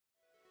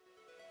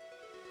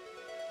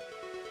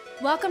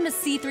Welcome to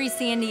C3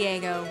 San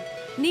Diego.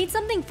 Need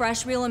something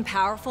fresh, real, and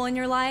powerful in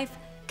your life?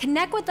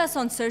 Connect with us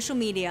on social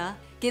media,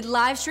 get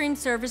live stream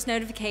service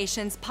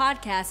notifications,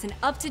 podcasts, and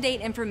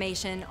up-to-date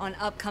information on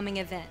upcoming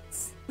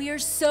events. We are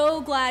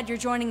so glad you're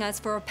joining us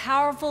for a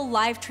powerful,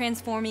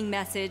 life-transforming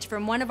message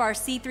from one of our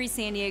C3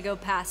 San Diego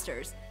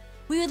pastors.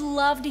 We would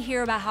love to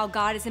hear about how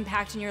God is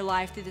impacting your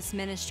life through this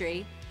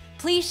ministry.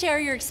 Please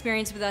share your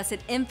experience with us at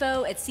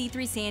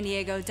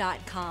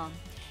info@c3sandiego.com.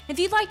 If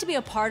you'd like to be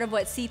a part of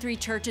what C3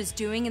 Church is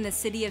doing in the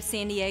city of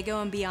San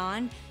Diego and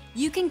beyond,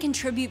 you can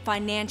contribute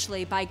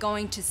financially by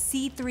going to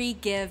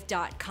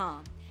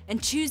c3give.com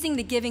and choosing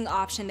the giving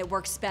option that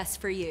works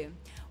best for you.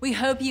 We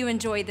hope you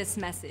enjoy this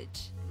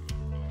message.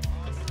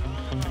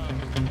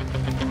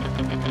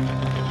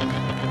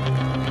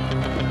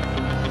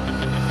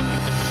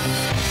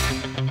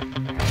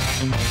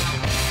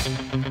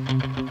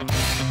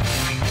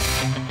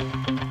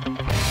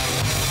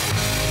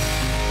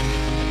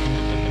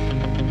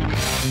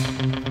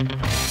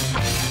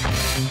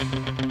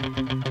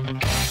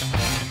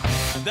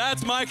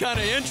 That's my kind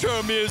of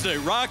intro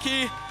music.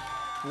 Rocky,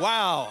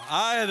 wow.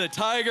 Eye of the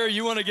Tiger,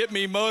 you want to get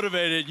me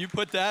motivated, you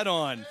put that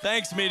on.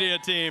 Thanks, media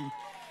team.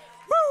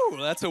 Woo,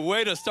 that's a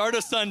way to start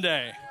a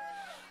Sunday.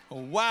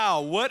 Wow,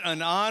 what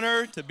an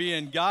honor to be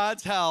in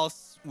God's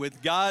house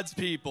with God's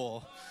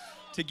people,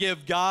 to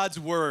give God's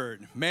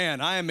word. Man,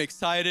 I am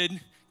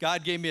excited.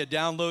 God gave me a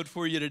download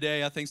for you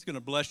today. I think it's going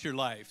to bless your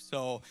life.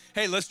 So,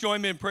 hey, let's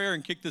join me in prayer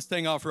and kick this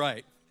thing off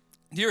right.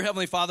 Dear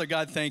Heavenly Father,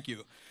 God, thank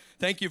you.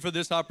 Thank you for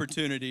this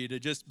opportunity to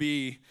just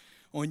be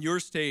on your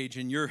stage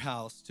in your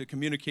house to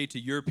communicate to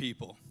your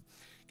people.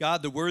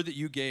 God, the word that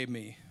you gave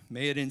me,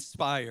 may it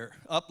inspire,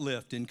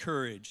 uplift,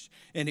 encourage,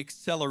 and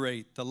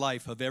accelerate the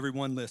life of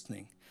everyone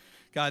listening.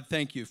 God,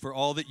 thank you for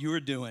all that you are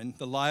doing,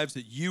 the lives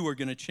that you are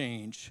going to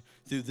change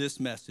through this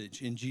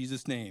message. In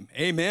Jesus' name,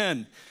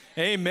 amen.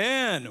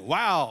 Amen.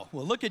 Wow.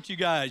 Well, look at you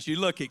guys. You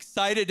look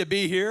excited to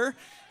be here,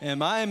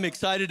 and I am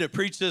excited to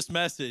preach this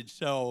message.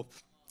 So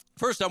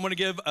first, I want to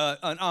give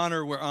an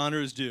honor where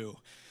honor is due.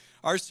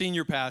 Our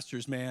senior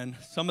pastors, man,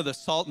 some of the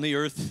salt in the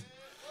earth,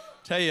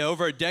 tell you,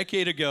 over a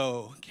decade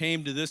ago,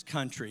 came to this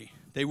country.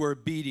 They were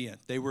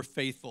obedient. They were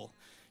faithful.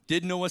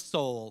 Didn't know a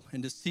soul.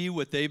 And to see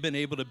what they've been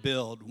able to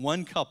build,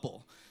 one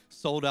couple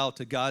sold out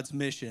to God's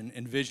mission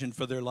and vision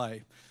for their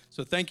life.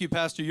 So thank you,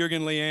 Pastor Jürgen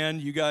and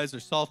Leanne. You guys are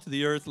salt of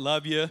the earth.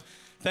 Love you.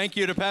 Thank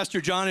you to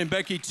Pastor John and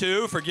Becky,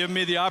 too, for giving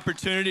me the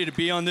opportunity to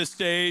be on this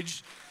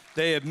stage.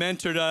 They have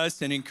mentored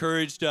us and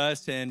encouraged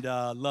us, and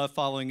love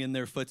following in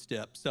their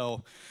footsteps.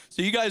 So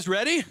you guys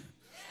ready?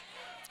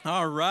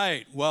 All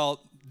right. Well,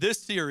 this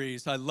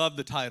series, I love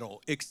the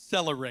title,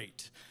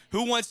 Accelerate.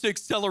 Who wants to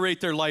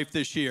accelerate their life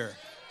this year?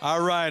 All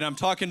right. I'm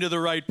talking to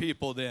the right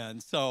people then.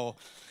 So,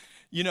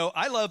 you know,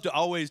 I love to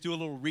always do a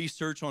little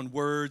research on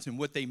words and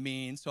what they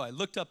mean. So I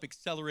looked up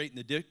accelerate in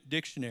the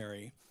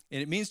dictionary,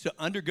 and it means to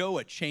undergo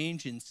a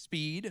change in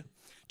speed,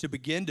 to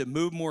begin to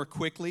move more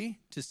quickly,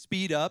 to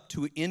speed up,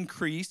 to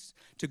increase,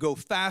 to go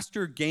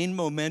faster, gain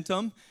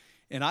momentum.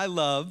 And I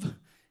love,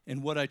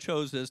 and what I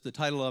chose as the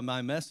title of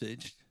my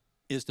message,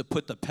 is to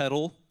put the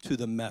pedal to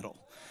the metal.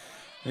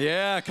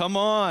 Yeah, come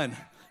on.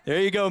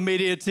 There you go,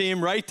 media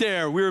team, right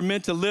there. We were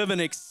meant to live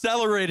an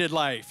accelerated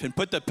life and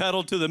put the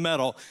pedal to the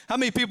metal. How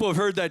many people have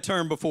heard that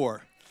term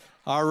before?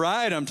 All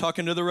right, I'm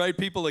talking to the right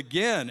people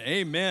again.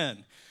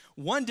 Amen.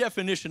 One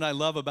definition I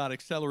love about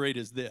accelerate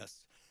is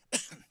this.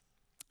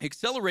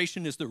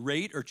 Acceleration is the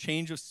rate or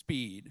change of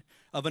speed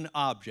of an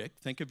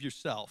object, think of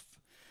yourself,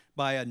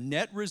 by a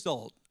net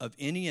result of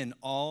any and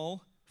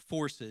all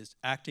forces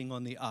acting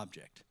on the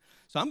object.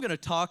 So I'm going to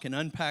talk and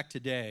unpack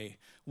today,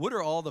 what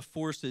are all the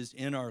forces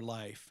in our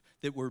life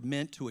that were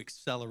meant to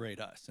accelerate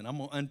us? And I'm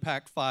going to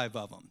unpack 5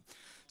 of them.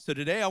 So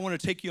today I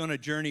want to take you on a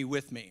journey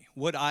with me,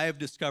 what I have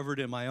discovered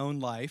in my own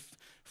life,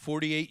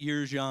 48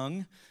 years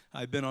young.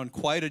 I've been on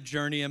quite a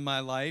journey in my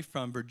life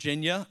from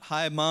Virginia.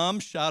 Hi, Mom.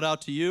 Shout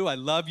out to you. I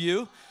love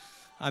you.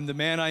 I'm the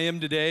man I am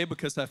today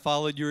because I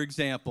followed your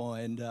example,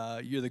 and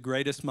you're the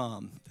greatest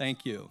mom.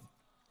 Thank you.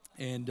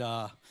 And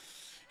where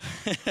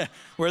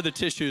are the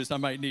tissues? I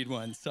might need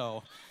one.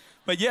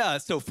 But yeah,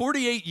 so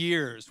 48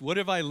 years. What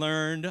have I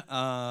learned?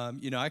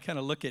 I kind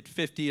of look at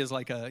 50 as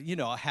like a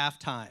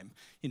halftime.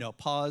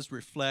 Pause,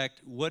 reflect.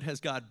 What has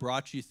God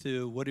brought you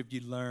through? What have you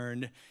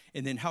learned?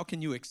 And then how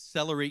can you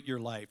accelerate your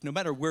life, no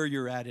matter where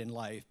you're at in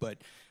life?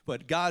 But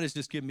God has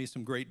just given me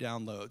some great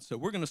downloads. So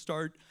we're going to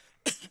start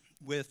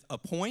with a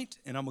point,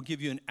 and I'm going to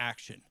give you an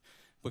action.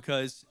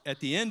 Because at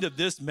the end of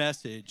this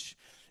message,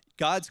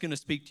 God's going to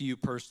speak to you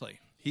personally.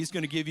 He's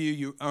going to give you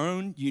your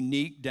own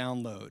unique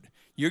download.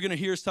 You're going to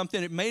hear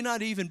something. It may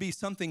not even be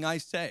something I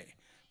say,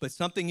 but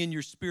something in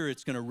your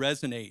spirit's going to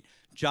resonate.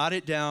 Jot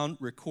it down,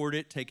 record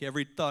it, take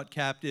every thought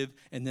captive,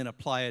 and then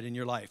apply it in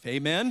your life.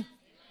 Amen? Amen.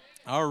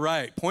 All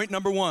right. Point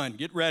number 1.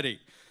 Get ready.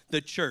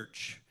 The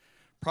church.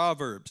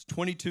 Proverbs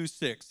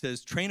 22:6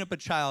 says, train up a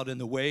child in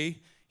the way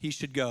he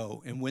should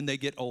go, and when they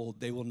get old,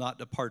 they will not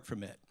depart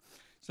from it.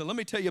 So let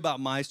me tell you about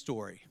my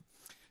story.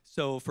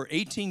 So for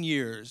 18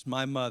 years,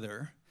 my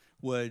mother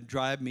would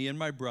drive me and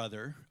my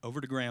brother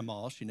over to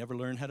Grandma's. She never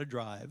learned how to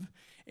drive,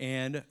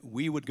 and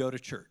we would go to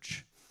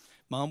church.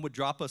 Mom would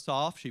drop us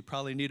off. She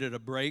probably needed a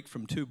break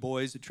from two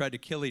boys that tried to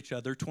kill each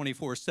other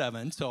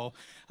 24/7, so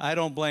I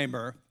don't blame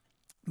her.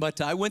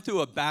 But I went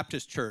to a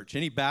Baptist church.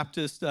 Any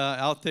Baptist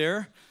out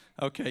there?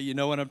 Okay, you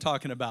know what I'm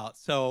talking about.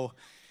 So,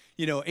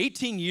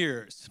 18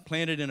 years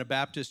planted in a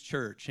Baptist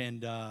church.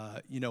 And,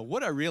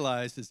 what I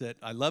realized is that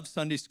I love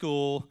Sunday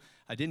school.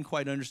 I didn't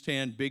quite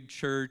understand big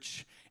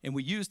church. And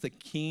we used the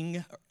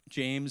King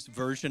James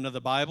version of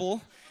the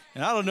Bible.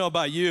 And I don't know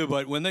about you,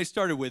 but when they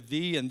started with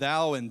thee and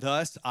thou and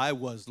thus, I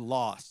was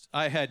lost.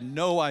 I had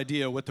no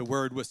idea what the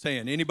word was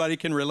saying. Anybody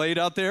can relate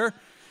out there?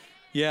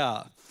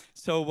 Yeah.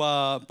 So,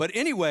 but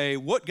anyway,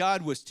 what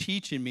God was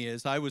teaching me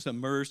as I was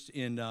immersed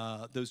in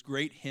those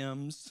great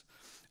hymns,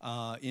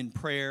 in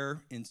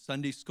prayer, in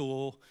Sunday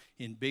school,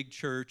 in big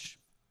church,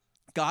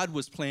 God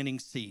was planting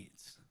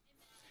seeds.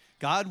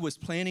 God was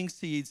planting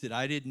seeds that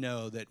I didn't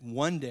know that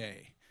one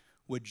day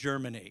would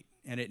germinate.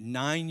 And at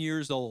 9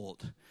 years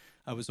old,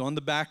 I was on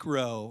the back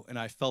row and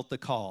I felt the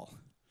call.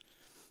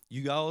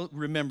 You all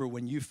remember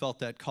when you felt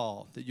that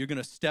call, that you're going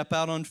to step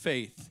out on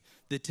faith,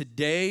 that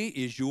today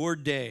is your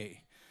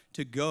day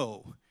to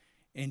go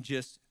and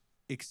just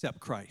accept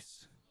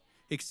Christ,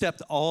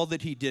 accept all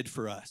that he did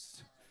for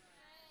us.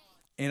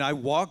 And I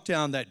walked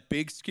down that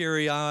big,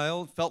 scary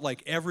aisle, felt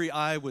like every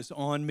eye was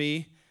on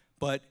me,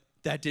 but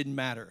that didn't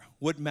matter.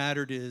 What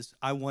mattered is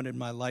I wanted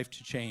my life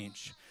to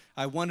change.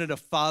 I wanted a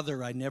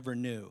father I never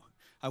knew.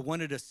 I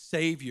wanted a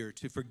Savior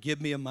to forgive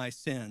me of my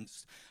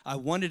sins. I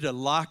wanted to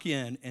lock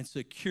in and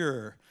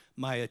secure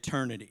my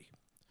eternity.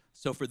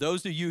 So for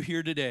those of you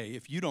here today,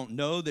 if you don't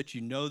know that you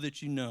know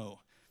that you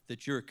know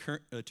that your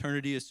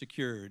eternity is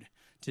secured,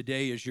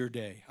 today is your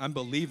day. I'm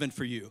believing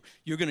for you.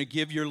 You're going to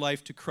give your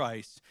life to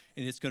Christ,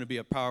 and it's going to be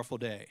a powerful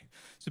day.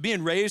 So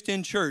being raised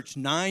in church,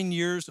 9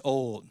 years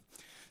old.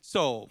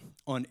 So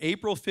on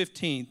April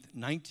 15th,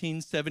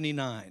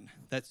 1979,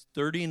 that's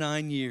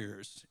 39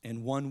 years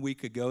and 1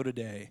 week ago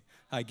today,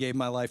 I gave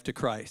my life to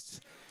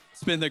Christ.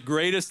 It's been the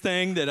greatest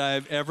thing that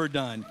I've ever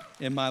done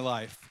in my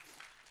life.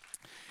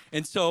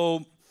 And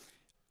so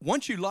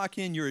once you lock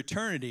in your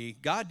eternity,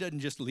 God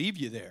doesn't just leave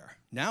you there.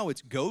 Now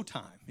it's go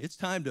time. It's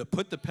time to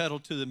put the pedal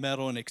to the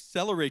metal and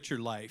accelerate your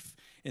life,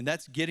 and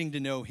that's getting to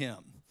know him.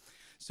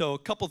 So a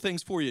couple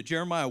things for you.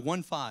 Jeremiah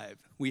 1:5,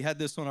 we had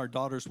this on our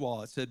daughter's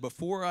wall. It said,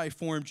 before I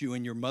formed you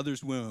in your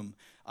mother's womb,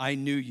 I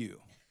knew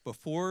you.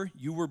 Before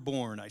you were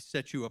born, I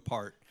set you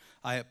apart.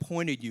 I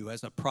appointed you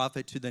as a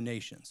prophet to the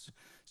nations.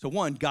 So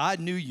one, God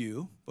knew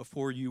you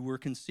before you were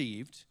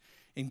conceived,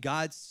 and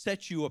God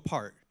set you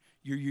apart.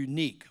 You're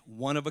unique,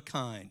 one of a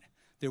kind.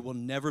 There will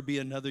never be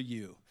another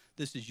you.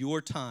 This is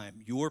your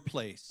time, your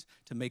place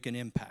to make an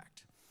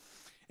impact.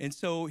 And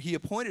so he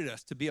appointed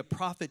us to be a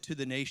prophet to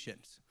the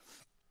nations.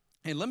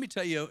 And let me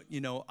tell you,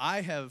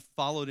 I have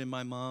followed in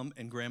my mom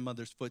and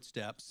grandmother's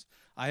footsteps.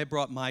 I have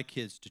brought my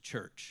kids to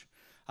church.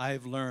 I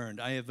have learned.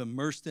 I have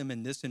immersed them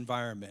in this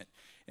environment.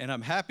 And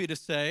I'm happy to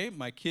say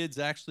my kids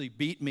actually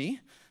beat me.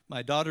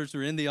 My daughters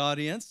are in the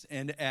audience,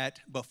 and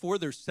before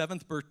their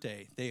 7th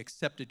birthday, they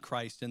accepted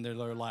Christ in their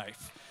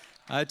life.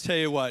 I tell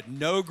you what,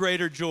 no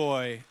greater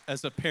joy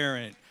as a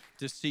parent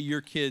to see your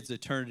kids'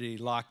 eternity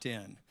locked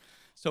in.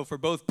 So for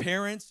both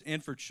parents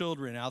and for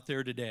children out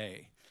there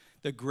today,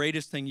 the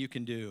greatest thing you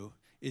can do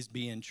is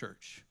be in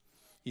church.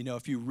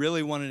 If you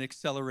really want an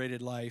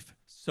accelerated life,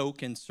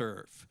 soak and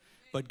serve.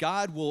 But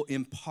God will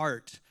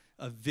impart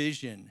a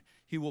vision.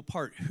 He will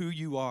impart who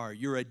you are,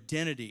 your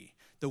identity.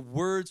 The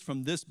words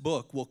from this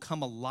book will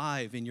come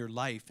alive in your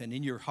life and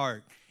in your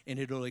heart, and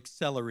it'll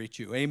accelerate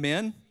you.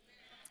 Amen?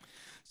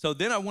 So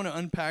then I want to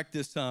unpack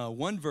this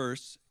one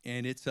verse,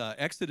 and it's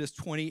Exodus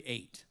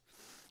 28.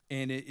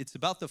 And it's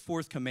about the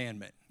 4th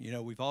commandment.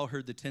 We've all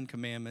heard the 10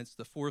 commandments.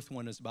 The 4th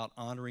one is about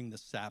honoring the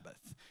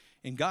Sabbath.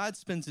 And God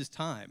spends his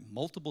time,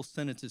 multiple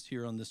sentences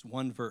here on this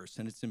one verse,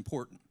 and it's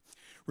important.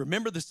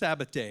 Remember the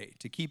Sabbath day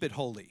to keep it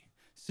holy.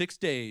 6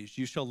 days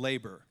you shall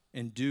labor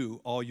and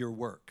do all your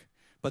work.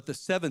 But the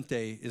 7th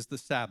day is the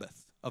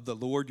Sabbath of the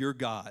Lord your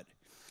God.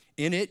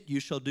 In it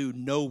you shall do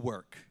no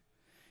work.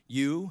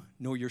 You,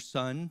 nor your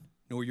son,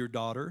 nor your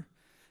daughter,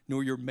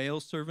 nor your male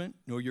servant,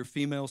 nor your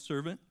female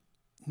servant,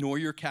 nor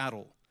your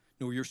cattle,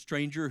 nor your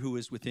stranger who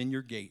is within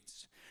your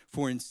gates.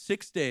 For in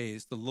 6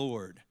 days the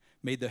Lord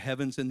made the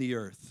heavens and the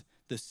earth,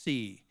 the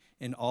sea,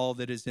 and all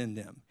that is in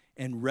them,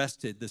 and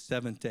rested the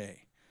 7th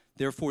day.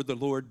 Therefore the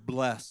Lord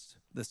blessed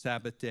the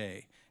Sabbath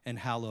day and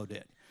hallowed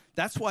it.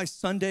 That's why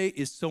Sunday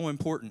is so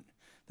important.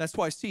 That's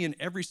why seeing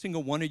every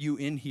single one of you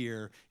in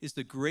here is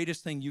the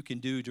greatest thing you can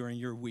do during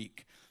your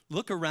week.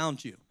 Look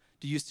around you.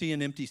 Do you see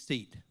an empty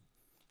seat?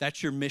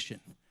 That's your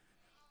mission.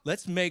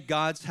 Let's make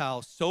God's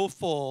house so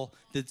full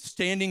that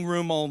standing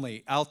room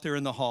only out there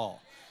in the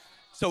hall.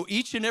 So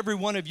each and every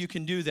one of you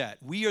can do that.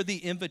 We are the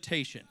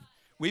invitation.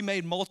 We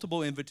made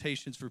multiple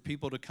invitations for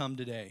people to come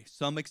today.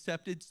 Some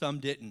accepted, some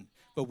didn't,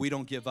 but we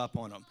don't give up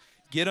on them.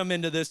 Get them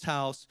into this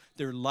house.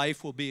 Their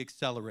life will be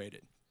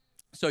accelerated.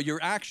 So your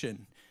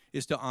action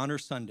is to honor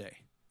Sunday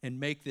and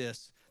make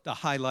this the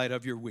highlight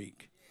of your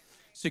week.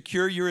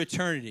 Secure your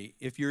eternity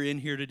if you're in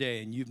here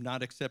today and you've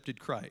not accepted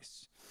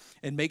Christ.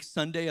 And make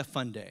Sunday a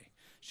fun day.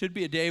 Should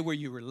be a day where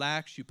you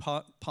relax, you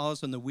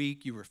pause on the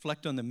week, you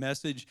reflect on the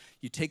message,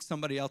 you take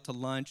somebody out to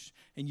lunch,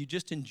 and you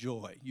just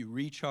enjoy. You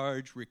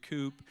recharge,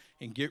 recoup,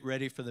 and get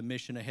ready for the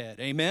mission ahead.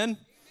 Amen?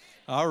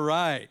 All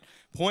right.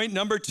 Point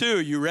number 2.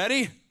 You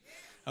ready?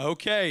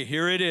 Okay,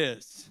 here it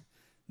is.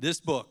 This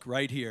book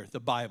right here, the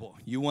Bible.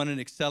 You want an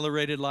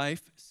accelerated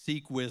life?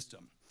 Seek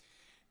wisdom.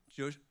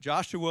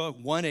 Joshua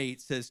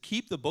 1:8 says,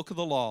 keep the book of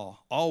the law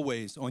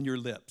always on your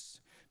lips.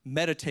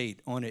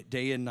 Meditate on it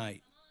day and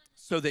night,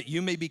 so that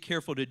you may be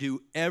careful to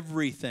do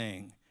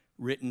everything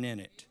written in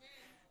it.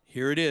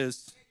 Here it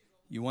is.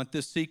 You want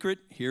this secret?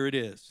 Here it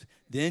is.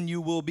 Then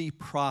you will be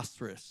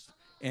prosperous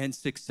and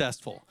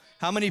successful.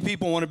 How many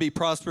people want to be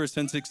prosperous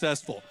and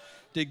successful?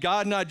 Did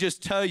God not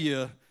just tell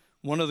you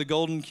one of the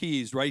golden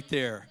keys right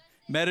there?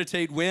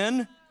 Meditate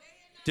when?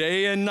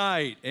 Day and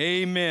night.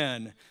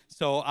 Amen.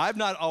 So I've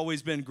not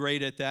always been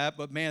great at that,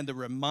 but man, the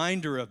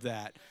reminder of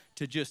that,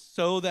 to just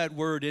sow that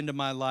word into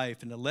my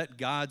life and to let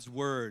God's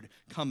word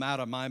come out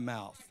of my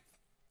mouth.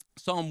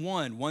 Psalm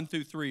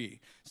 1:1-3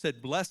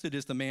 said, blessed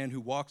is the man who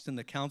walks in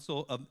the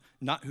counsel of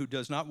who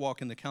does not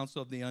walk in the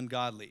counsel of the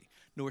ungodly,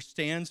 nor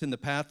stands in the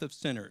path of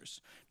sinners,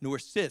 nor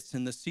sits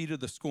in the seat of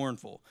the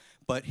scornful,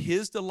 but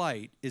his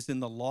delight is in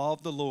the law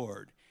of the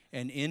Lord,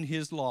 and in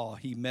his law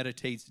he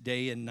meditates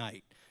day and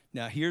night.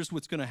 Now here's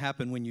what's going to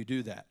happen when you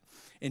do that.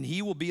 And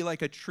he will be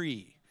like a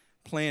tree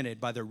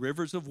planted by the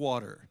rivers of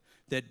water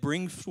that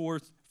bring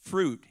forth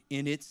fruit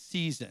in its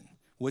season.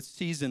 What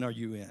season are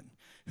you in?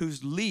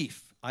 Whose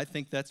leaf, I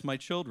think that's my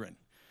children,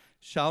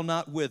 shall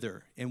not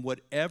wither, and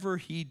whatever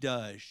he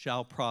does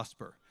shall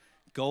prosper.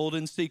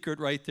 Golden secret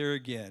right there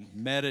again.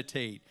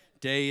 Meditate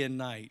day and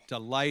night.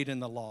 Delight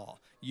in the law.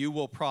 You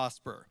will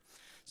prosper.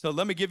 So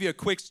let me give you a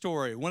quick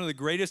story. One of the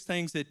greatest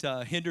things that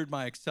hindered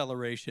my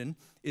acceleration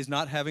is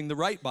not having the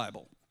right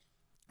Bible.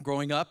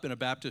 Growing up in a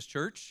Baptist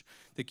church,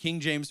 the King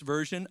James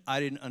Version, I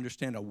didn't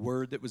understand a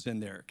word that was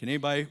in there. Can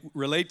anybody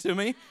relate to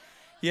me?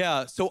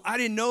 Yeah, so I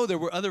didn't know there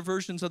were other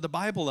versions of the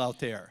Bible out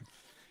there.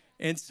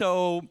 And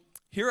so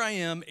here I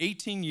am,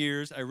 18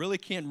 years. I really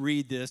can't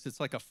read this.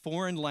 It's like a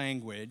foreign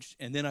language,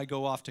 and then I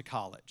go off to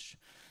college.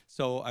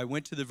 So I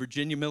went to the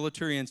Virginia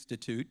Military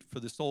Institute for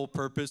the sole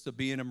purpose of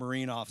being a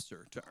Marine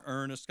officer, to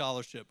earn a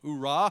scholarship.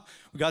 Hoorah!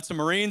 We got some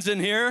Marines in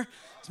here.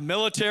 It's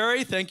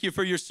military. Thank you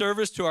for your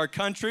service to our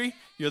country.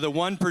 You're the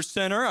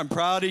 1%er. I'm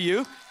proud of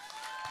you.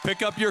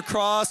 Pick up your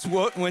cross,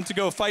 went to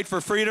go fight for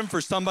freedom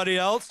for somebody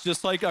else,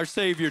 just like our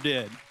Savior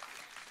did.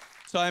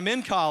 So I'm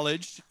in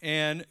college,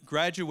 and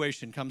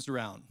graduation comes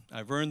around.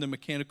 I've earned the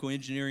mechanical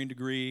engineering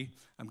degree.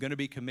 I'm going to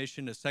be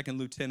commissioned as second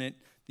lieutenant,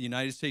 the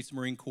United States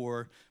Marine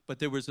Corps, but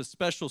there was a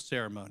special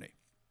ceremony,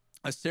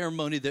 a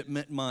ceremony that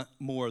meant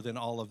more than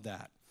all of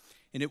that.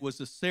 And it was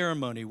a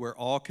ceremony where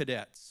all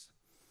cadets,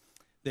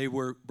 they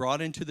were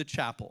brought into the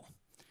chapel,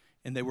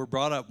 and they were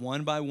brought up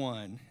one by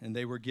one, and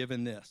they were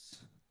given this,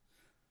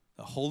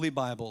 the Holy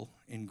Bible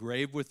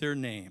engraved with their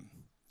name.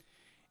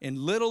 And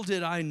little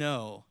did I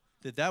know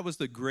that was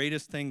the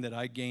greatest thing that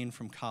I gained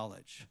from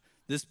college.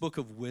 This book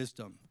of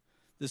wisdom,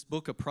 this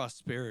book of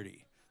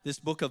prosperity, this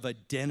book of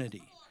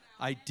identity.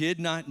 I did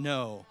not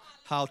know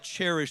how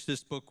cherished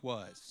this book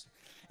was.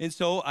 And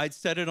so I'd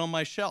set it on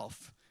my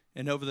shelf.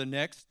 And over the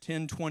next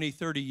 10, 20,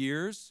 30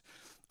 years,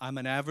 I'm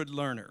an avid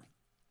learner.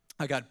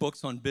 I got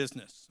books on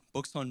business,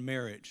 books on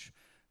marriage,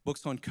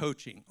 books on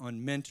coaching,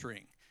 on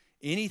mentoring,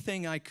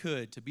 anything I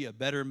could to be a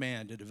better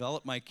man, to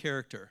develop my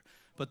character.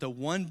 But the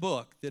one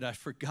book that I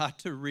forgot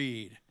to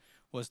read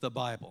was the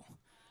Bible.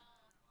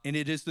 And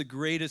it is the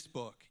greatest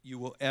book you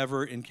will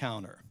ever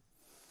encounter.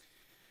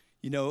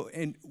 You know,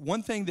 and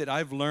one thing that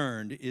I've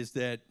learned is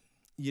that,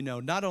 you know,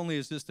 not only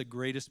is this the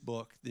greatest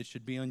book that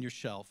should be on your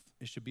shelf,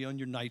 it should be on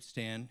your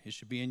nightstand, it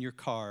should be in your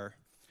car,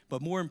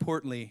 but more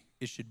importantly,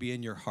 it should be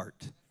in your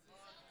heart.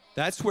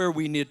 That's where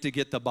we need to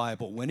get the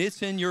Bible. When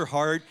it's in your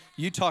heart,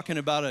 you talking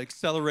about an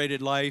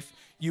accelerated life,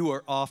 you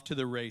are off to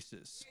the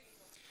races.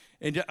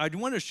 And I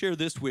want to share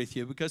this with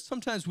you because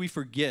sometimes we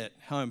forget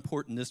how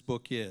important this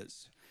book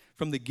is.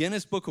 From the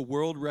Guinness Book of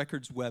World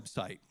Records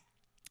website,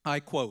 I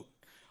quote,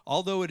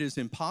 although it is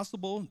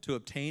impossible to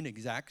obtain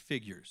exact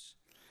figures,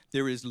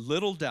 there is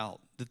little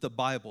doubt that the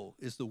Bible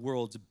is the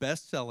world's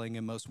best-selling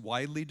and most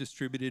widely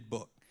distributed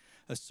book.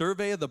 A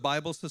survey of the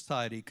Bible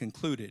Society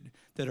concluded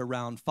that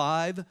around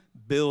 5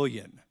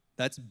 billion,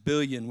 that's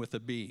billion with a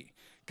B,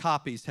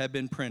 copies have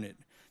been printed.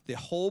 The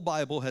whole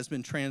Bible has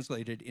been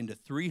translated into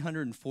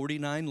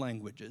 349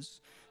 languages.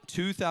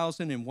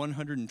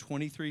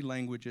 2,123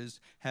 languages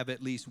have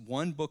at least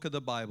one book of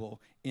the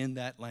Bible in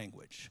that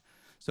language.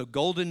 So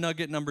golden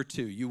nugget number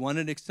 2, you want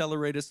an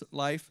accelerated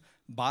life?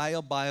 Buy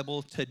a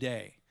Bible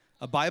today.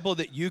 A Bible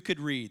that you could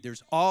read.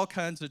 There's all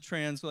kinds of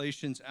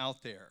translations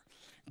out there.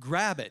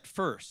 Grab it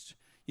first.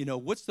 You know,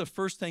 what's the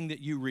first thing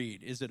that you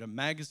read? Is it a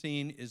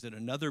magazine? Is it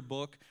another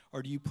book?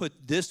 Or do you put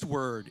this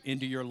word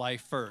into your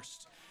life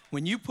first?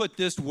 When you put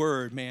this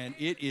word, man,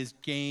 it is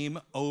game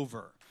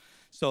over.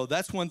 So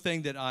that's one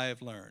thing that I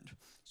have learned.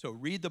 So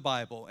read the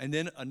Bible. And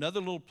then another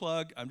little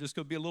plug, I'm just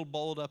going to be a little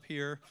bold up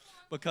here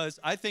because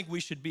I think we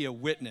should be a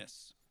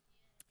witness.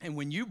 And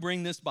when you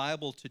bring this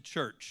Bible to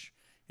church,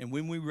 and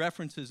when we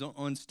reference it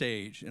on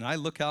stage, and I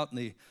look out in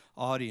the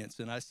audience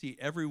and I see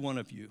every one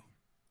of you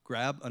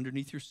grab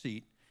underneath your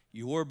seat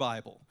your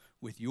Bible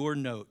with your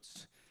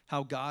notes,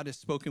 how God has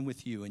spoken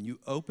with you, and you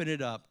open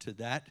it up to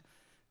that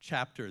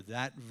chapter,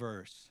 that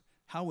verse,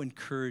 how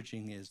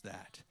encouraging is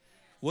that?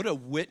 What a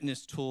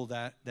witness tool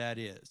that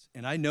is.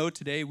 And I know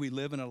today we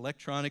live in an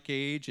electronic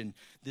age, and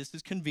this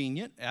is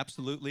convenient.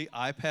 Absolutely,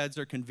 iPads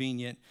are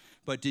convenient.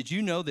 But did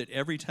you know that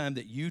every time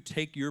that you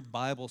take your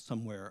Bible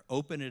somewhere,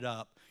 open it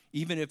up,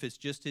 even if it's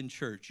just in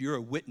church, you're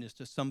a witness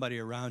to somebody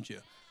around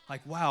you?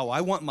 Like, wow,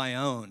 I want my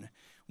own.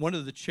 One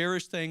of the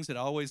cherished things that I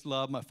always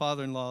love, my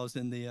father-in-law is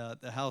in the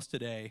house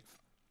today,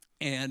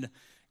 and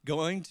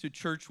going to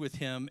church with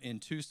him in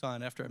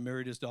Tucson after I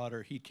married his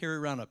daughter, he'd carry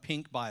around a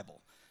pink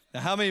Bible. Now,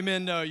 how many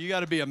men know you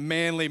got to be a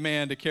manly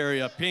man to carry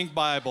a pink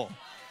Bible?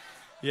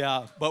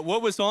 Yeah, but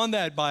what was on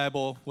that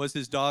Bible was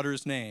his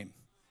daughter's name.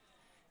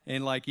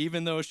 And like,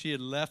 even though she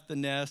had left the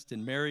nest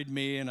and married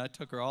me and I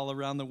took her all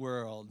around the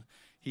world,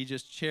 he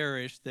just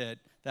cherished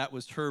that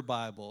was her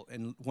Bible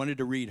and wanted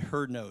to read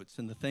her notes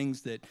and the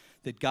things that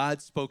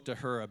God spoke to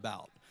her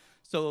about.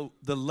 So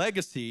the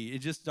legacy, it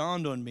just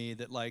dawned on me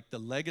that like the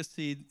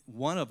legacy,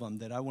 one of them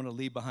that I want to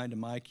leave behind to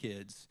my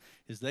kids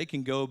is they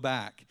can go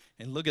back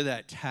and look at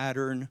that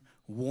tattered,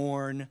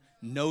 worn,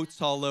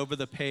 notes all over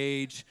the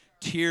page,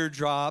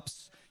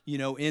 teardrops,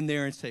 in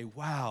there and say,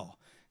 wow,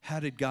 how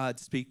did God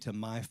speak to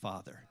my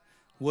father?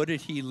 What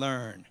did he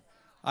learn?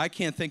 I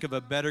can't think of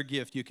a better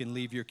gift you can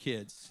leave your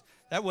kids.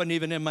 That wasn't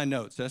even in my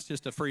notes. That's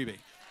just a freebie.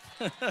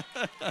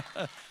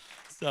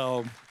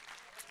 So,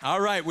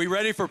 all right, we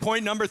ready for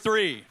point number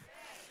 3?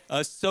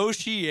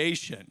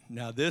 Association.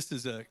 Now, this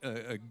is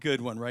a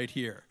good one right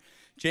here.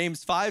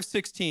 James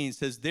 5:16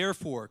 says,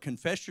 therefore,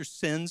 confess your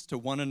sins to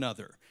one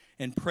another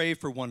and pray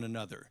for one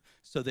another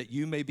so that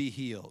you may be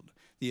healed.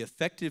 The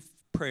effective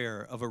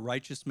prayer of a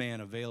righteous man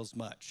avails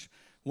much.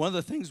 One of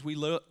the things we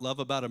love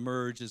about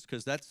Emerge is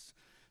because that's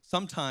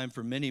sometime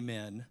for many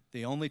men,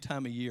 the only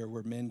time of year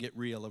where men get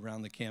real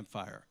around the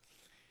campfire.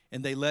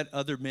 And they let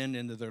other men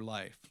into their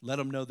life, let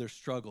them know their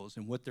struggles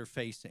and what they're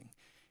facing.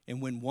 And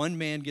when one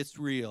man gets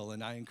real,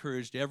 and I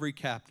encouraged every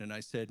captain, I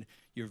said,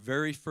 your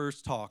very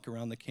first talk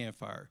around the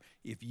campfire,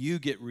 if you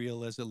get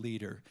real as a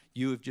leader,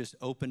 you have just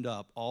opened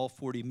up all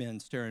 40 men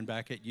staring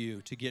back at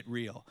you to get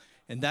real.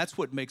 And that's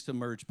what makes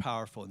Emerge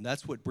powerful, and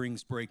that's what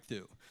brings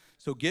breakthrough.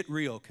 So get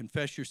real,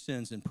 confess your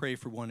sins, and pray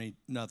for one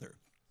another.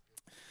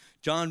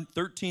 John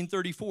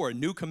 13:34, a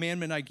new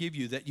commandment I give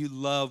you, that you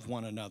love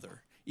one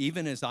another.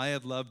 Even as I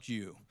have loved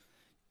you,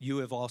 you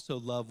have also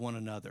loved one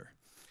another.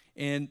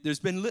 And there's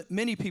been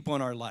many people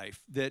in our life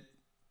that,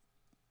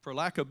 for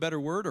lack of a better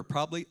word, are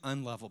probably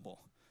unlovable.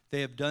 They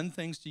have done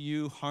things to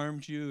you,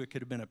 harmed you. It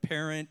could have been a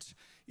parent,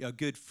 a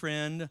good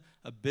friend,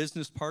 a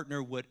business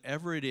partner,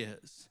 whatever it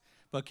is.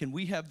 But can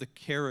we have the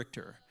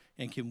character,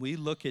 and can we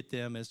look at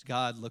them as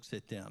God looks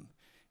at them?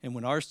 And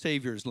when our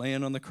Savior is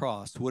laying on the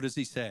cross, what does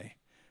he say?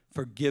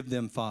 Forgive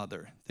them,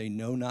 Father. They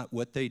know not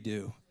what they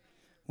do.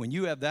 When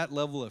you have that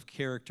level of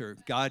character,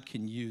 God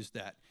can use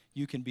that.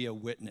 You can be a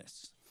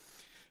witness.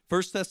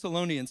 1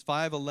 Thessalonians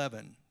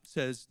 5:11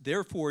 says,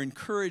 therefore,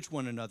 encourage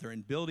one another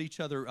and build each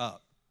other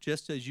up,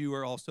 just as you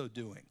are also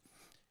doing.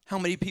 How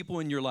many people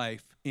in your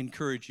life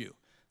encourage you,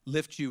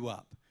 lift you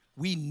up?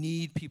 We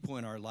need people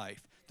in our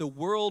life. The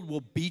world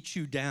will beat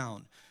you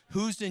down.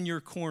 Who's in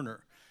your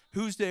corner?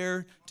 Who's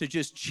there to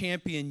just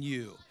champion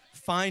you?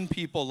 Find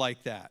people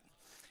like that.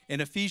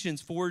 In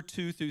Ephesians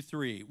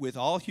 4:2-3, with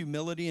all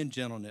humility and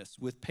gentleness,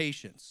 with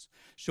patience,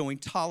 showing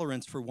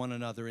tolerance for one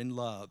another in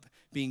love,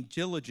 being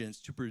diligent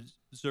to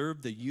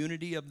preserve the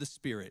unity of the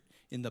Spirit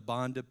in the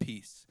bond of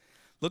peace.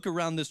 Look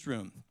around this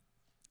room.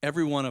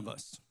 Every one of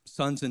us,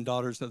 sons and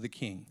daughters of the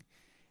King.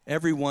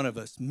 Every one of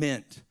us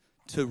meant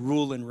to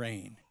rule and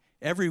reign.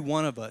 Every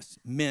one of us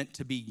meant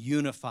to be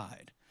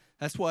unified.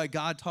 That's why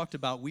God talked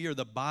about we are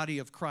the body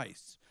of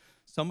Christ.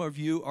 Some of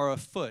you are a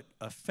foot,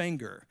 a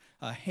finger,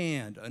 a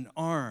hand, an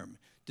arm.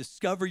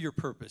 Discover your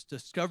purpose.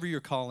 Discover your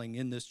calling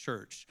in this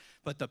church.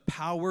 But the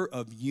power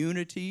of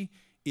unity,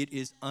 it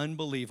is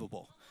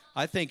unbelievable.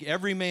 I think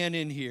every man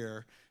in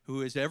here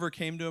who has ever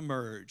came to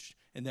Emerge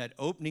in that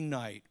opening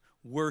night,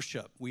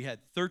 worship, we had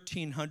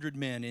 1,300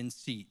 men in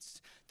seats.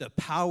 The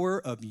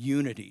power of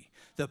unity,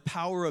 the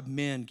power of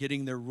men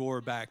getting their roar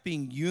back,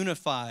 being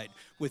unified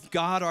with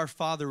God our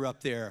Father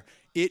up there,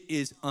 it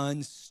is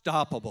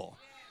unstoppable.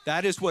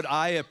 That is what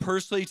I have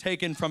personally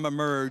taken from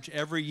Emerge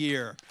every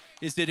year,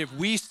 is that if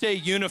we stay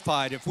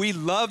unified, if we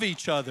love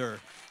each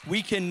other,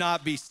 we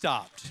cannot be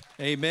stopped.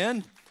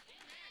 Amen?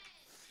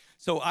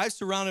 So I've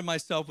surrounded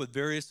myself with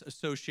various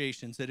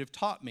associations that have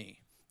taught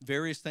me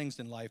various things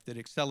in life that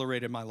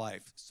accelerated my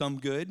life. Some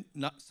good,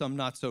 some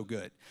not so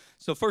good.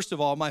 So first of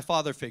all, my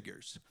father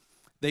figures.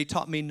 They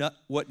taught me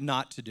what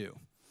not to do.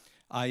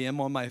 I am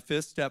on my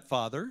 5th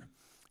stepfather,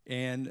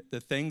 and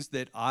the things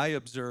that I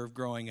observed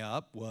growing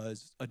up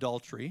was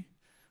adultery,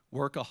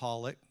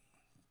 workaholic,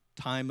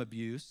 time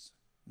abuse,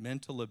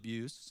 mental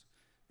abuse,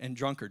 and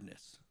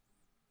drunkenness.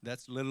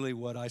 That's literally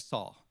what I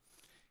saw,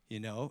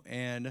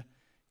 and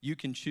you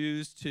can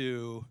choose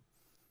to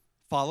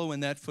follow in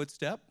that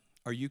footstep,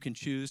 or you can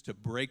choose to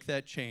break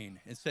that chain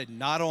and say,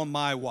 not on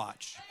my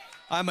watch.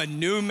 I'm a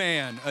new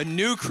man, a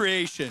new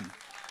creation.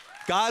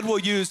 God will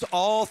use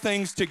all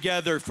things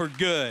together for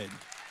good.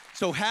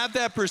 So have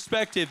that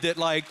perspective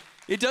that,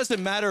 it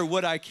doesn't matter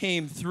what I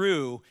came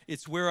through,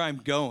 it's where I'm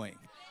going.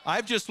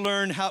 I've just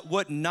learned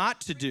what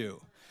not to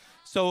do.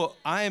 So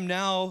I am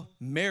now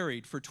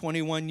married for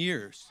 21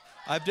 years.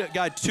 I've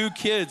got 2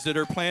 kids that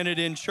are planted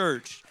in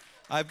church.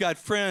 I've got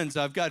friends,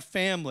 I've got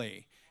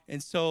family.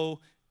 And so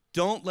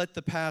don't let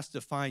the past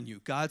define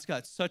you. God's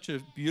got such a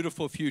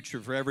beautiful future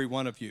for every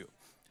one of you.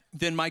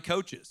 Then my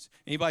coaches.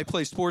 Anybody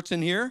play sports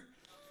in here?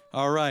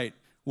 All right.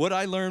 What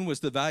I learned was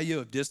the value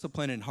of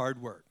discipline and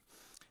hard work.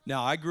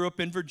 Now, I grew up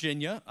in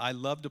Virginia. I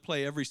loved to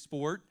play every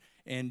sport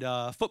and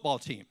football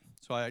team.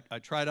 So I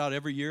tried out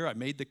every year. I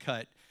made the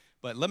cut.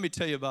 But let me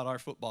tell you about our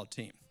football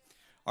team.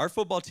 Our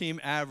football team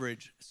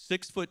averaged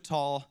 6 foot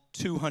tall,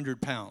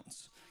 200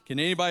 pounds. Can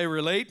anybody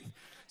relate?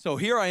 So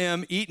here I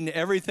am eating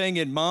everything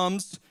in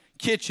mom's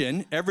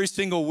kitchen every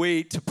single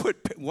week to put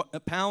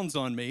pounds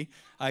on me.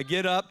 I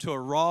get up to a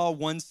raw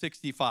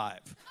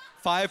 165,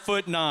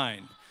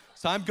 5'9".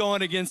 So I'm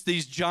going against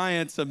these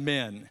giants of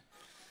men.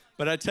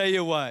 But I tell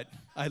you what,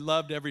 I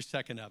loved every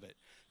second of it.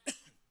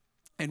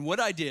 And what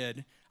I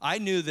did, I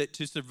knew that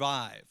to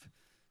survive,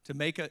 to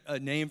make a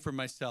name for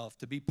myself,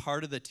 to be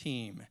part of the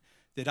team,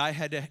 that I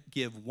had to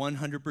give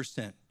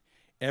 100%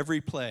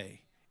 every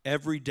play,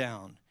 every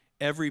down,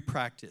 every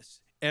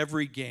practice,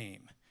 every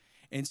game.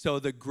 And so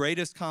the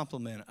greatest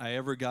compliment I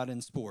ever got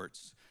in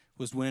sports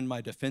was when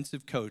my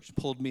defensive coach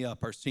pulled me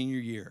up our senior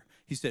year.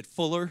 He said,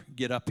 "Fuller,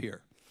 get up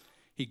here."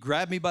 He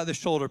grabbed me by the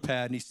shoulder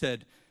pad and he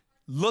said,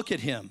 "Look at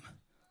him.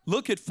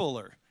 Look at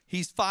Fuller.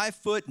 He's 5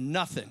 foot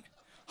nothing,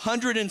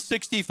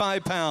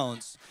 165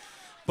 pounds.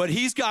 But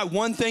he's got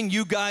one thing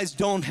you guys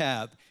don't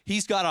have.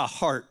 He's got a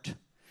heart.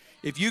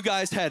 If you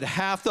guys had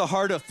half the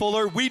heart of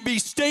Fuller, we'd be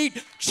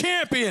state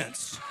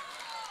champions."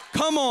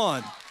 Come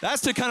on.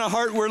 That's the kind of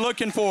heart we're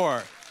looking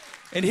for.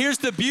 And here's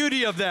the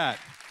beauty of that.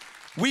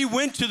 We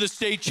went to the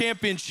state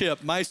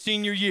championship my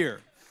senior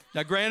year.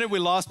 Now, granted, we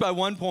lost by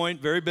 1 point,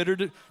 very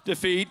bitter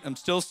defeat. I'm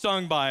still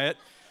stung by it.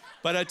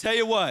 But I tell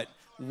you what,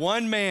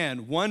 one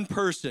man, one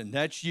person,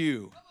 that's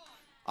you,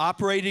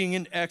 operating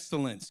in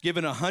excellence,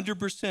 giving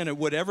 100% at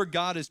whatever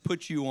God has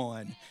put you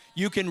on,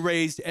 you can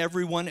raise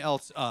everyone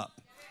else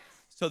up.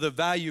 So the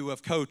value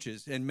of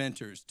coaches and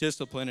mentors,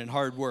 discipline and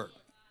hard work.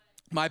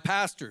 My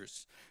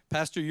pastors,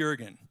 Pastor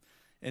Jurgen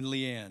and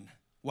Leanne,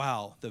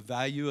 wow, the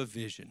value of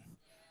vision.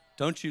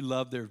 Don't you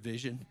love their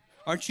vision?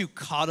 Aren't you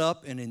caught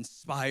up and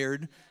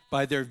inspired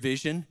by their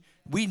vision?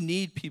 We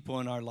need people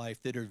in our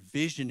life that are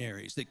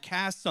visionaries, that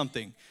cast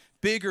something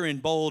bigger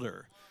and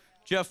bolder.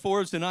 Jeff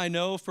Forbes and I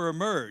know for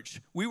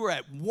Emerge, we were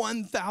at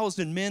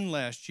 1,000 men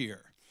last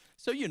year.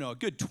 So, a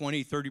good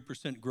 20,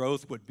 30%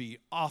 growth would be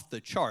off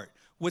the chart.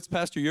 What's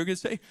Pastor Jurgen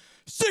say?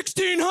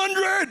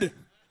 1,600!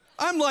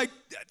 I'm like,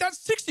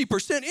 that's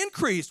 60%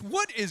 increase.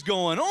 What is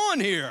going on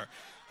here?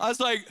 I was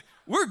like,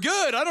 we're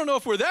good. I don't know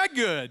if we're that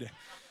good.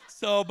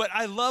 So, but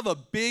I love a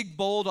big,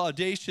 bold,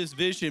 audacious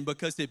vision,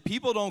 because if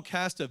people don't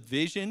cast a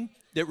vision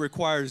that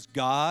requires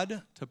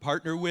God to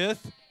partner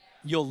with,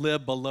 you'll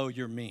live below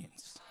your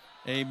means.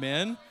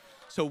 Amen?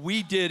 So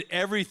we did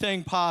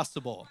everything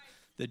possible.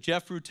 The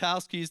Jeff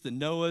Rutowskis, the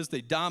Noahs,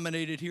 they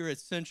dominated here at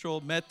Central,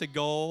 met the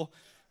goal.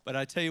 But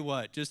I tell you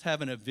what, just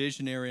having a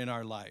visionary in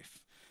our life.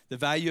 The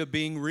value of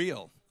being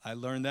real. I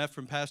learned that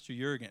from Pastor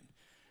Jurgen.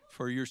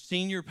 For your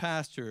senior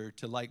pastor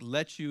to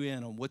let you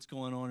in on what's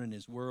going on in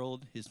his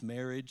world, his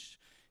marriage,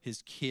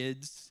 his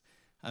kids.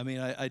 I mean,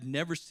 I'd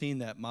never seen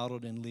that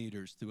modeled in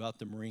leaders throughout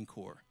the Marine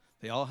Corps.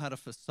 They all had a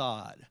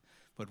facade.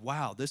 But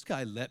wow, this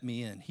guy let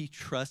me in. He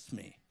trusts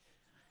me.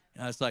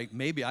 And I was like,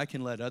 maybe I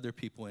can let other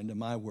people into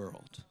my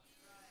world.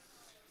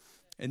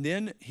 And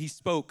then he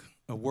spoke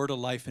a word of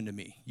life into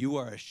me. You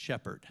are a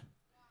shepherd.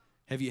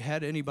 Have you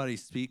had anybody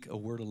speak a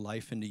word of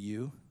life into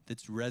you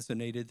that's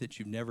resonated, that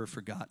you've never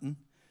forgotten?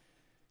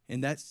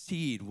 And that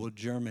seed will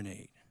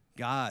germinate.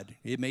 God,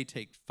 it may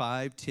take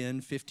 5,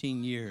 10,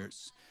 15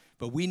 years,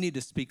 but we need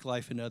to speak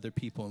life into other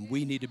people, and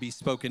we need to be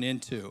spoken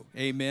into.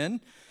 Amen?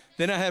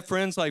 Then I have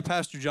friends like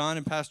Pastor John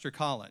and Pastor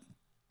Colin,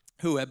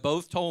 who have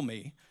both told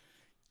me,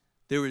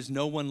 there is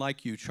no one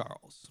like you,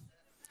 Charles.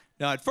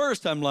 Now, at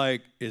first, I'm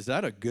like, is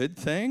that a good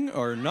thing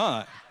or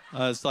not?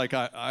 It's like,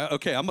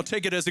 okay, I'm going to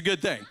take it as a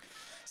good thing.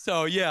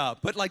 So, yeah,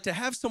 but to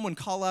have someone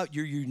call out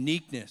your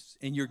uniqueness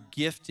and your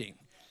gifting,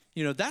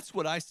 that's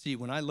what I see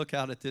when I look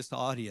out at this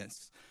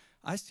audience.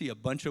 I see a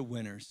bunch of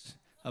winners,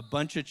 a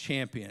bunch of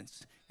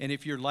champions. And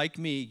if you're like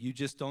me, you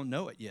just don't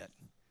know it yet.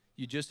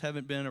 You just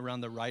haven't been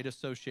around the right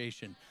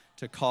association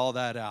to call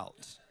that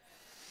out.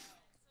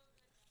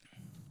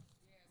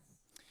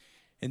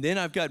 And then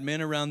I've got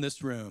men around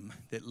this room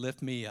that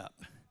lift me up.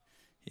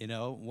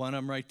 One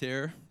of them right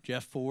there,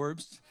 Jeff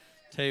Forbes.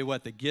 Tell you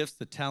what, the gifts,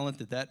 the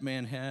talent that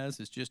man has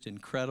is just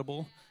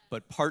incredible.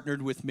 but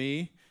partnered with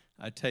me.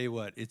 I tell you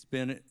what, it's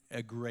been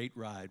a great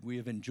ride. We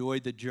have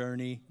enjoyed the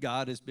journey.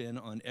 God has been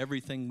on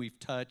everything we've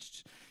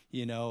touched,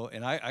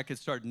 and I could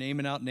start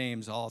naming out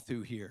names all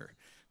through here.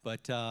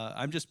 But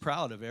I'm just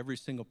proud of every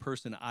single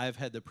person I've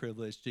had the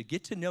privilege to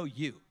get to know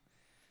you.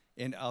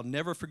 And I'll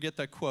never forget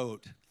that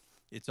quote.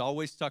 It's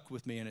always stuck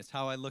with me, and it's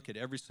how I look at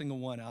every single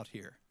one out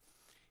here.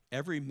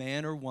 Every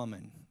man or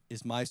woman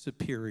is my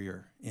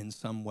superior in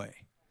some way.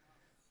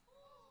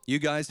 You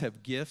guys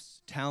have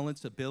gifts,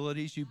 talents,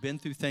 abilities. You've been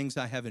through things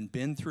I haven't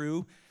been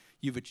through.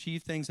 You've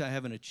achieved things I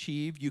haven't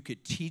achieved. You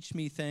could teach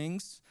me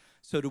things.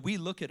 So do we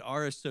look at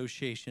our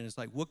association as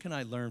like, what can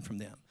I learn from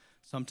them?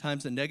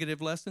 Sometimes a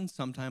negative lesson,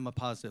 sometimes a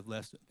positive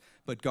lesson.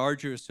 But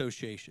guard your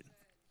association.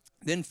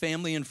 Then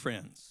family and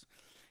friends.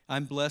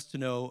 I'm blessed to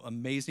know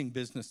amazing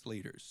business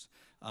leaders,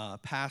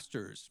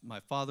 pastors.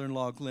 My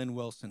father-in-law, Glenn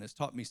Wilson, has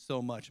taught me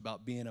so much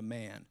about being a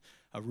man,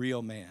 a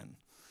real man.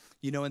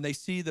 And they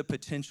see the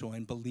potential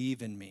and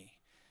believe in me.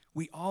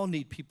 We all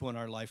need people in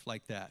our life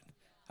like that.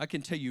 I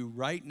can tell you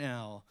right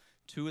now,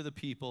 two of the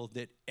people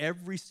that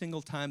every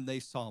single time they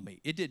saw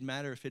me, it didn't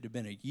matter if it had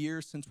been a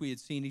year since we had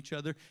seen each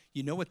other,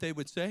 you know what they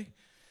would say?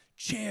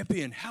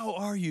 Champion, how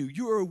are you?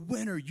 You're a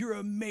winner. You're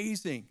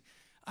amazing.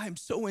 I'm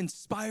so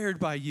inspired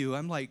by you.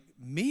 I'm like,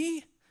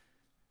 me?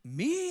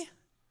 Me?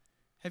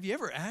 Have you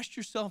ever asked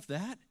yourself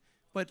that?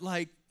 But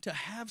like to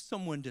have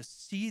someone to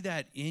see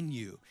that in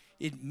you,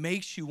 it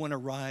makes you want to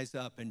rise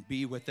up and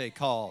be what they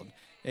called.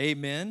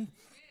 Amen?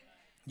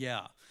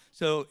 Yeah.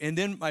 So, and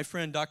then my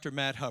friend, Dr.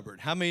 Matt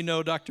Hubbard. How many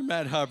know Dr.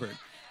 Matt Hubbard?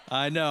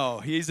 I know.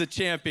 He's a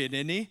champion,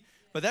 isn't he?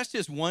 But that's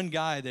just one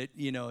guy that,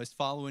 is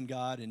following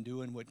God and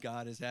doing what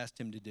God has asked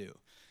him to do.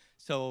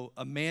 So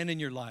a man in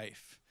your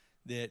life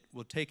that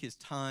will take his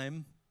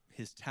time,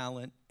 his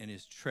talent, and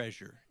his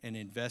treasure and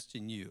invest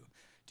in you.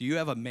 Do you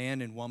have a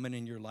man and woman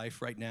in your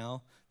life right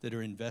now that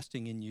are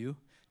investing in you?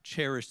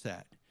 Cherish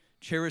that.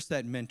 Cherish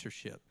that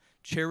mentorship.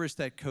 Cherish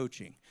that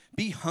coaching.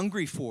 Be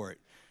hungry for it.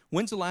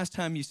 When's the last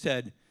time you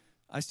said,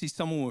 I see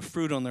someone with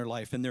fruit on their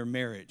life in their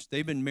marriage.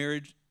 They've been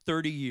married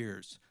 30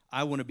 years.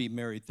 I want to be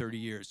married 30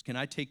 years. Can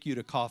I take you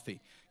to coffee?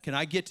 Can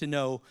I get to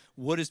know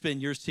what has been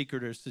your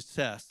secret of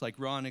success, like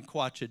Ron and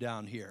Kwacha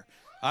down here?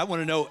 I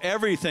want to know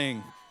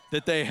everything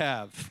that they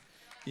have,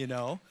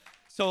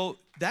 So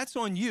that's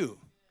on you.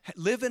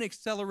 Live an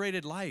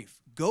accelerated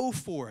life. Go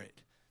for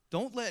it.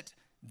 Don't let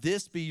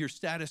this be your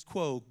status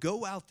quo.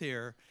 Go out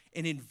there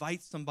and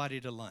invite somebody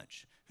to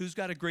lunch. Who's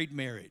got a great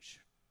marriage?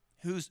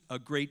 Who's a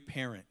great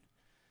parent?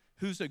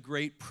 Who's a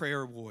great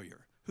prayer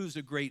warrior? Who's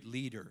a great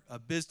leader, a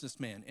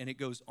businessman? And it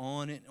goes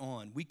on and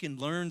on. We can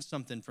learn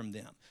something from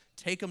them.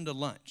 Take them to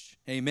lunch.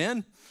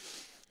 Amen?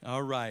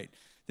 All right.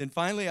 Then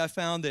finally, I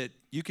found that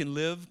you can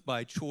live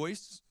by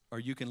choice or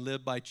you can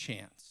live by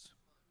chance.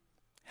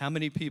 How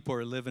many people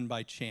are living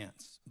by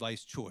chance, by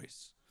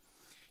choice?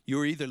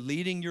 You're either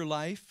leading your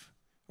life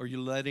or you're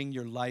letting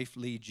your life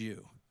lead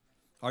you.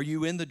 Are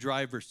you in the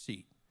driver's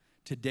seat?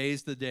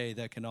 Today's the day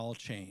that can all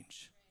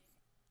change.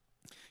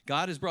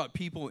 God has brought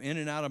people in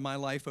and out of my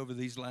life over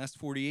these last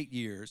 48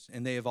 years,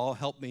 and they have all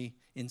helped me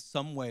in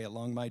some way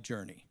along my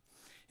journey.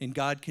 And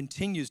God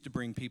continues to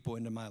bring people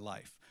into my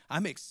life.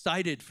 I'm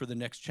excited for the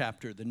next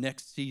chapter, the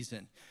next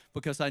season,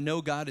 because I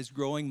know God is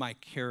growing my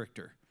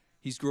character.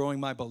 He's growing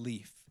my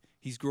belief.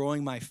 He's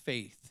growing my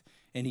faith.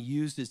 And he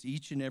uses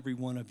each and every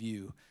one of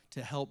you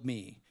to help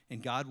me.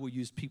 And God will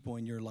use people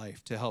in your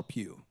life to help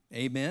you.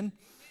 Amen?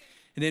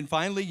 And then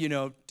finally,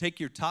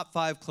 take your top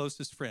 5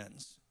 closest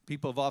friends.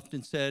 People have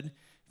often said,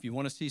 if you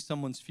want to see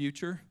someone's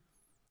future,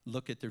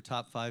 look at their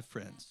top 5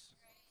 friends.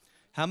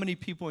 How many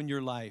people in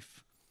your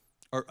life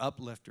are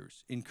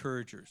uplifters,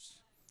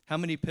 encouragers? How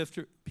many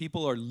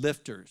people are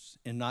lifters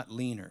and not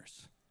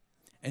leaners?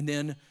 And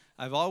then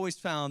I've always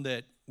found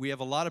that we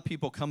have a lot of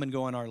people come and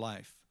go in our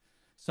life.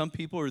 Some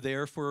people are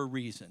there for a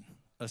reason,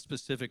 a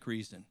specific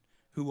reason.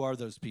 Who are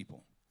those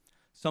people?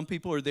 Some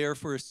people are there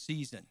for a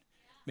season.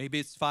 Maybe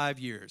it's 5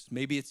 years.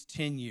 Maybe it's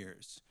 10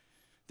 years.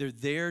 They're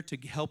there to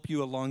help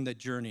you along the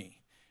journey.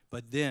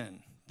 But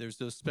then there's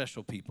those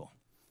special people,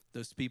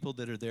 those people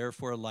that are there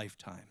for a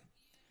lifetime.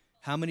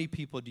 How many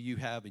people do you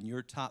have in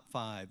your top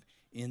 5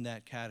 in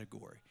that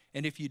category?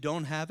 And if you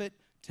don't have it,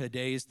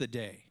 today's the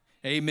day.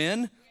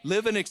 Amen?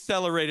 Live an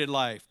accelerated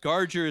life.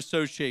 Guard your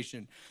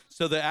association.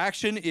 So the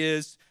action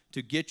is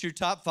to get your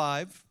top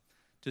 5,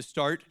 to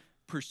start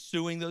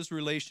pursuing those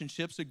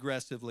relationships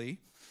aggressively.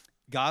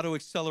 God will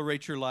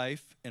accelerate your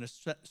life and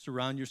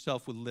surround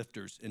yourself with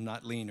lifters and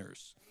not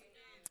leaners.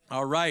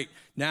 All right,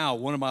 now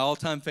one of my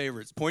all-time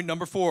favorites. Point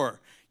number 4,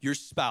 your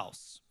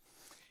spouse.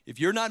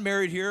 If you're not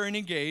married here and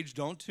engaged,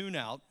 don't tune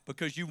out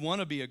because you want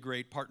to be a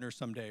great partner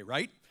someday,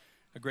 right?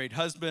 A great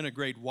husband, a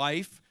great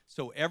wife.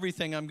 So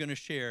everything I'm going to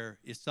share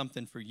is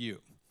something for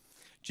you.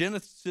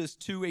 Genesis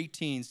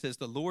 2:18 says,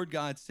 the Lord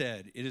God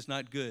said, it is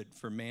not good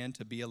for man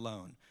to be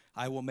alone.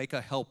 I will make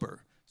a helper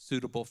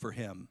suitable for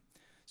him.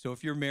 So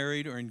if you're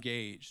married or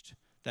engaged,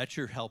 that's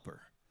your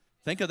helper.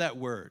 Think of that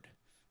word.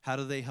 How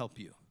do they help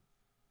you?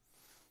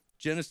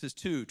 Genesis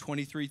 2,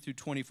 23 through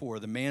 24,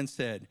 the man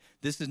said,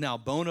 "This is now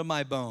bone of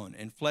my bone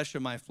and flesh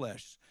of my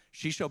flesh.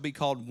 She shall be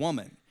called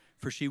woman,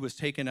 for she was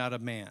taken out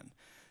of man.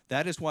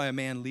 That is why a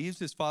man leaves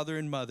his father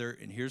and mother,"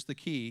 and here's the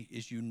key,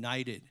 "is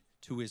united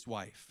to his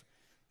wife."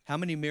 How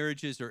many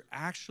marriages are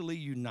actually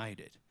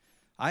united?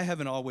 I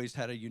haven't always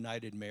had a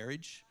united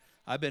marriage.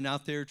 I've been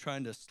out there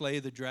trying to slay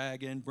the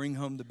dragon, bring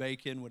home the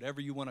bacon,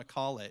 whatever you want to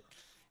call it.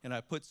 And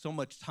I put so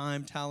much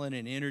time, talent,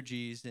 and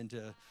energies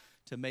into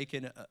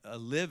making a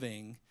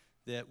living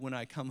that when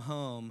I come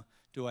home,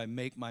 do I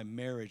make my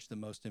marriage the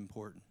most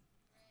important?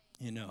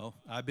 You know,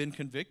 I've been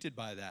convicted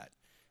by that.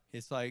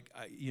 It's like,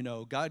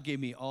 God gave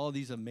me all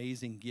these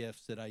amazing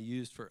gifts that I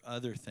use for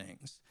other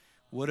things.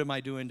 What am I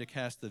doing to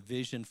cast the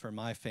vision for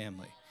my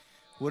family?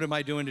 What am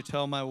I doing to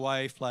tell my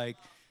wife, like,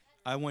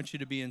 I want you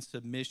to be in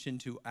submission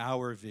to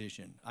our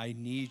vision. I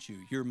need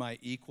you. You're my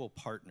equal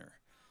partner.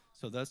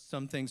 So that's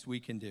some things we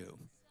can do.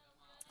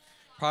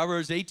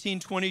 Proverbs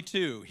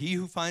 18:22, he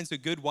who finds a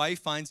good wife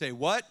finds a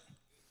what?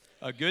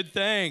 A good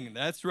thing.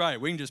 That's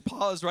right. We can just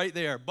pause right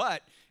there.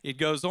 But it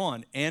goes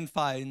on, and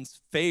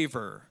finds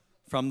favor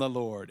from the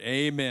Lord.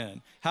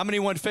 Amen. How many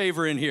want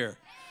favor in here?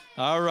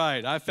 All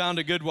right. I found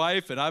a good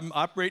wife, and I'm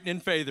operating in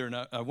favor, and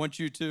I want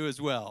you to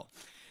as well.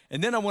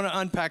 And then I want to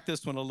unpack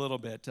this one a little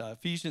bit.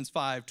 Ephesians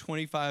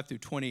 5:25 through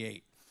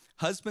 28.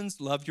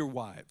 Husbands, love your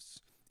wives,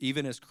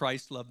 even as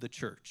Christ loved the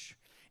church,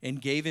 and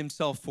gave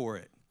himself for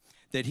it,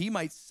 that he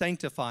might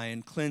sanctify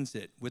and cleanse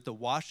it with the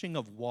washing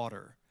of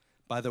water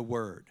by the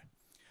word.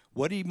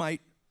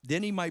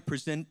 Then he might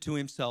present to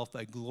himself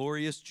a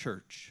glorious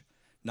church,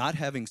 not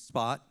having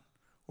spot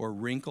or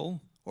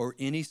wrinkle or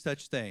any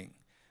such thing,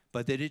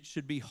 but that it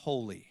should be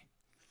holy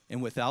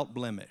and without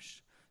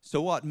blemish.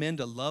 So ought men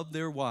to love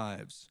their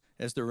wives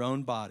as their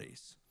own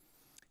bodies.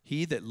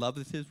 He that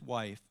loveth his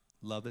wife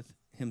loveth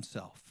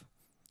himself.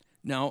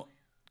 Now,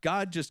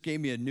 God just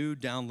gave me a new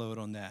download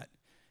on that.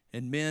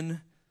 And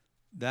men,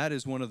 that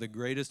is one of the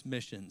greatest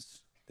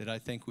missions that I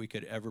think we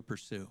could ever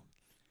pursue,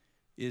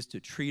 is to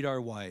treat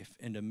our wife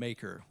and to make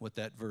her what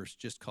that verse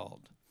just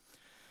called.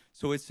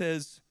 So it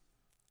says,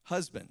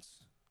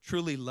 husbands,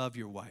 truly love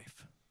your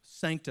wife.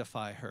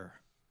 Sanctify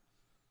her.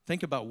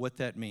 Think about what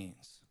that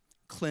means.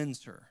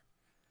 Cleanse her.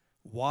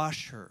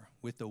 Wash her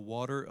with the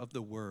water of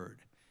the word.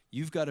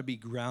 You've got to be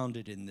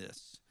grounded in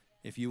this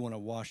if you want to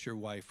wash your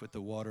wife with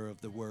the water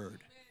of the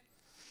word.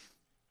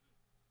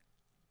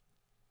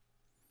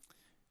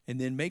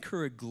 And then make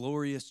her a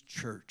glorious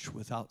church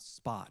without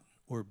spot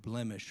or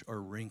blemish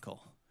or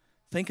wrinkle.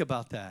 Think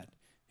about that.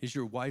 Is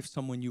your wife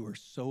someone you are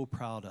so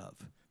proud of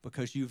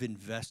because you've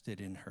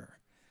invested in her?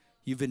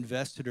 You've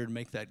invested her to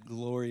make that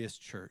glorious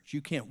church.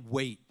 You can't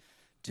wait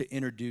to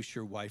introduce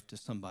your wife to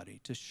somebody,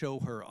 to show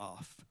her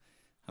off.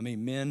 I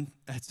mean, men,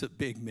 that's a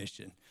big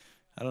mission.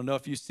 I don't know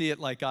if you see it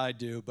like I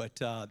do, but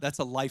that's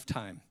a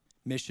lifetime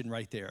mission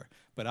right there.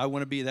 But I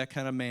want to be that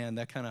kind of man,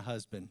 that kind of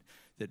husband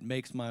that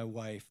makes my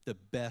wife the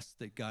best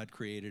that God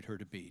created her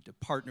to be, to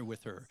partner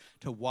with her,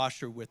 to wash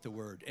her with the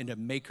word, and to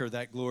make her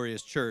that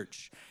glorious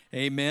church.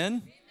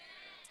 Amen? Amen.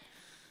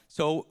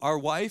 So our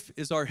wife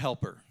is our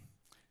helper.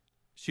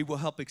 She will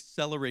help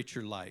accelerate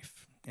your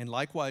life. And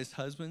likewise,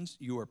 husbands,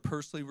 you are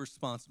personally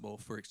responsible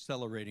for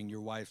accelerating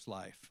your wife's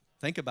life.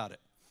 Think about it.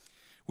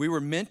 We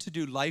were meant to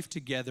do life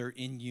together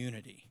in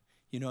unity.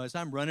 You know, as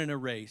I'm running a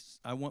race,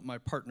 I want my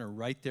partner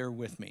right there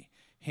with me,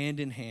 hand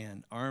in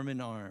hand, arm in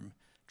arm,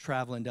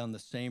 traveling down the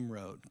same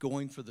road,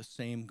 going for the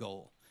same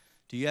goal.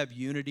 Do you have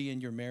unity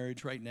in your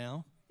marriage right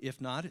now? If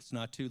not, it's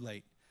not too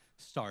late.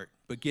 Start.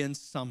 Begin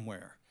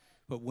somewhere.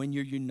 But when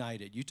you're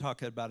united, you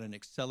talk about an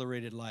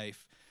accelerated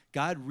life.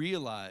 God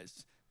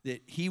realized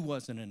that he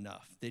wasn't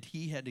enough, that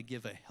he had to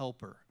give a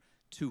helper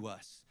to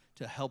us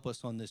to help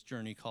us on this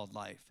journey called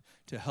life,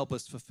 to help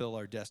us fulfill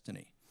our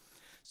destiny.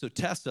 So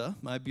Tessa,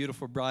 my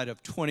beautiful bride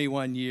of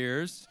 21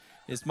 years,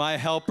 is my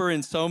helper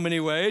in so many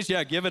ways.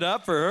 Yeah, give it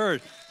up for her.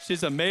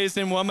 She's an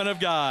amazing woman of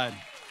God.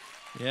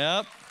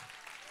 Yep.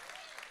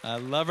 I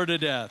love her to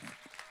death.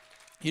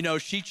 You know,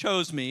 she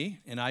chose me,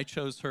 and I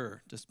chose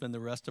her to spend the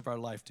rest of our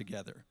life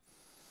together.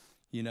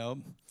 You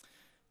know,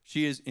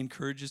 she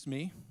encourages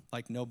me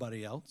like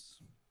nobody else.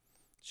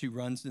 She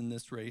runs in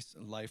this race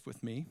of life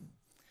with me.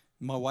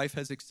 My wife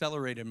has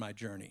accelerated my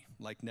journey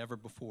like never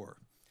before.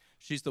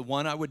 She's the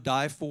one I would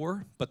die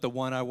for, but the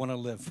one I want to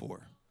live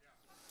for.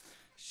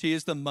 She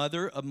is the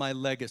mother of my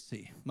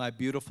legacy, my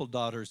beautiful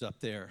daughters up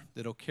there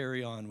that'll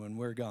carry on when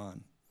we're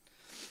gone.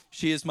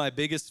 She is my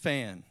biggest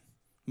fan,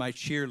 my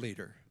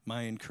cheerleader,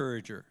 my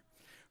encourager.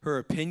 Her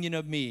opinion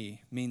of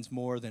me means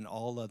more than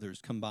all others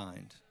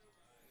combined.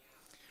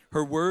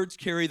 Her words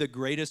carry the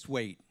greatest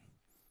weight.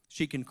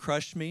 She can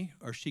crush me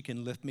or she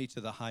can lift me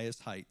to the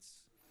highest heights.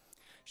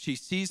 She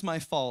sees my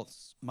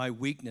faults, my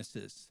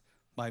weaknesses,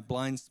 my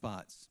blind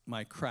spots,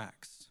 my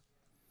cracks,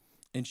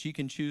 and she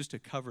can choose to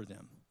cover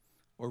them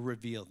or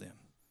reveal them,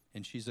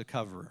 and she's a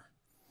coverer.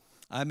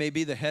 I may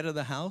be the head of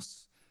the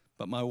house,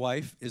 but my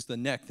wife is the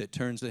neck that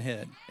turns the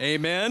head.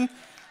 Amen?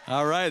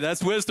 All right,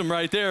 that's wisdom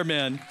right there,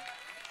 men.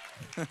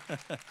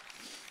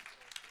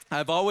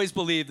 I've always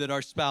believed that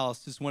our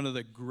spouse is one of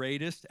the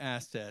greatest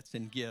assets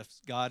and gifts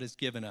God has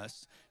given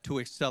us to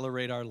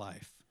accelerate our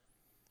life,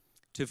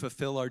 to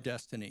fulfill our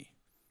destiny,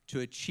 to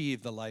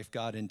achieve the life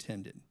God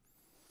intended.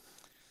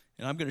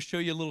 And I'm going to show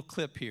you a little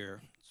clip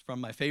here. It's from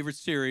my favorite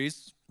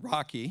series,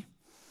 Rocky.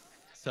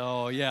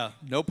 So yeah,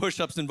 no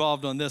push-ups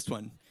involved on this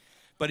one.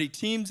 But he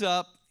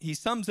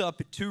sums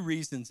up 2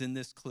 reasons in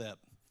this clip.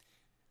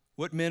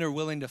 What men are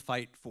willing to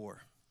fight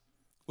for.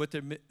 What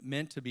they're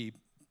meant to be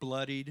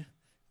bloodied,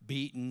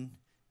 beaten,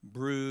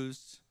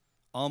 bruised,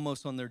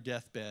 almost on their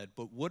deathbed.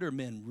 But what are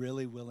men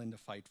really willing to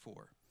fight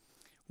for?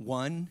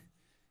 One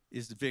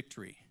is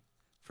victory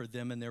for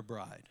them and their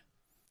bride.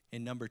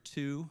 And number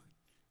 2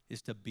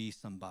 is to be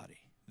somebody.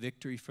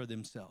 Victory for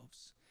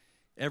themselves.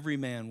 Every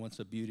man wants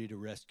a beauty to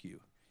rescue.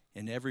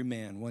 And every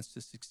man wants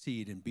to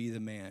succeed and be the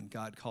man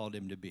God called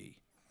him to be.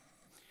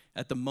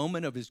 At the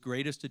moment of his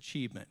greatest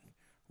achievement,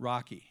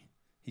 Rocky,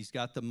 he's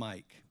got the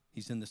mic.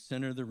 He's in the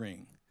center of the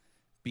ring,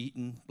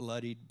 beaten,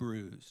 bloodied,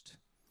 bruised.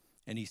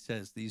 And he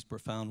says these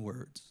profound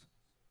words.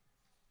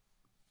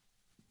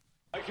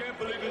 I can't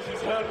believe this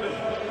is happening.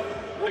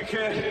 I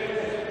can't.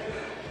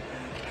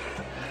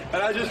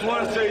 And I just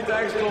want to say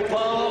thanks to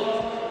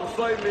Apollo for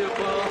fighting me,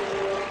 Apollo.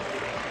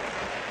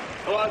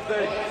 I want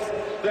to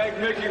thank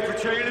Mickey for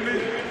training me.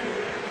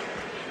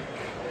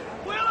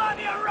 We love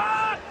you,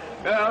 Ron!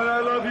 Yeah, and I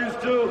love you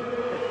too.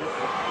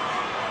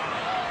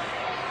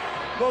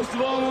 Most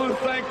of all, I want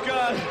to thank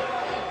God.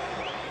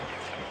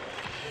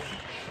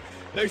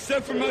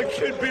 Except for my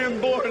kid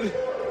being born.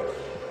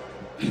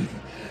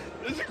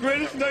 This is the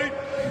greatest night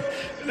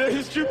in the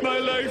history of my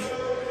life.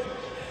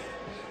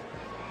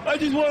 I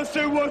just want to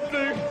say one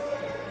thing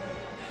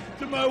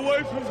to my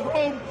wife who's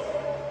home.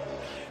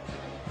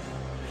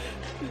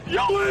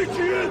 Yo,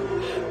 Adrian!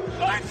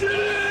 I did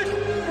it!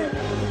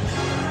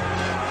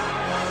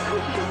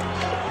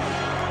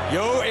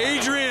 Yo,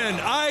 Adrian,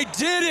 I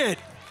did it!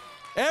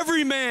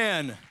 Every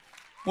man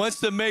wants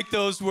to make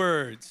those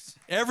words.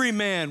 Every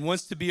man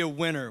wants to be a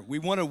winner. We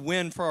want to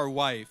win for our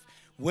wife,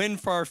 win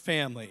for our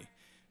family.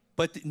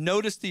 But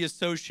notice the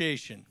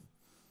association.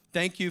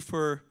 Thank you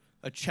for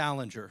a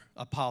challenger,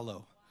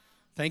 Apollo.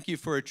 Thank you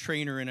for a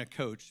trainer and a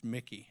coach,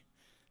 Mickey.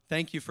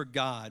 Thank you for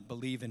God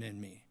believing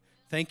in me.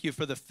 Thank you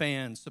for the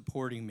fans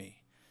supporting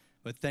me.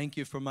 But thank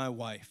you for my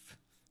wife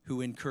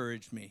who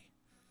encouraged me,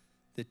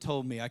 that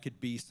told me I could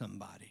be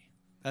somebody.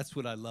 That's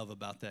what I love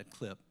about that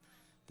clip.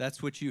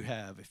 That's what you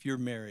have. If you're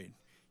married,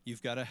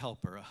 you've got a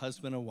helper, a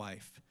husband, a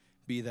wife.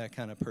 Be that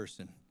kind of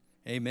person.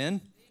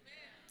 Amen?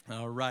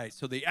 All right.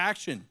 So the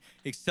action,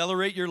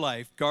 accelerate your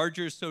life, guard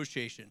your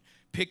association,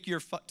 pick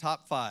your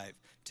top 5,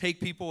 take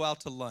people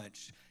out to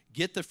lunch,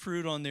 get the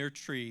fruit on their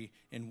tree,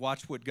 and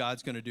watch what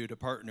God's going to do to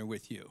partner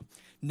with you.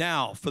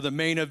 Now, for the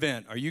main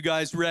event. Are you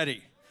guys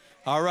ready?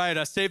 All right,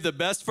 I saved the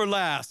best for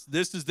last.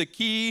 This is the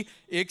key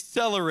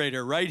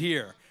accelerator right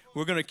here.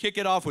 We're going to kick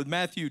it off with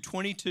Matthew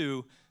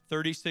 22,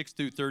 36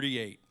 through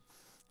 38.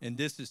 And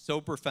this is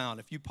so profound.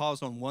 If you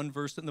pause on one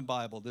verse in the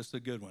Bible, this is a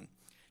good one.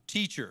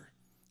 Teacher,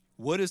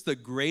 what is the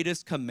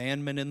greatest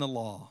commandment in the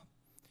law?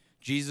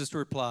 Jesus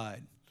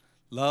replied,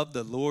 love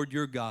the Lord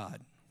your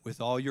God with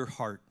all your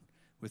heart,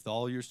 with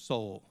all your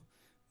soul,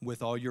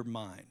 with all your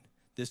mind.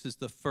 This is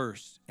the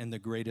first and the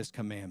greatest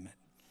commandment.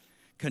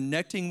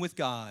 Connecting with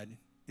God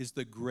is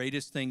the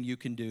greatest thing you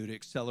can do to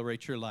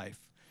accelerate your life.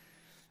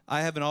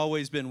 I haven't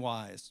always been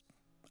wise.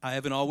 I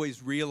haven't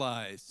always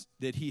realized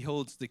that he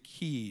holds the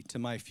key to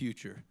my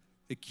future,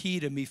 the key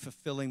to me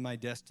fulfilling my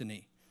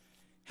destiny.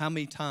 How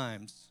many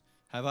times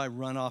have I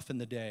run off in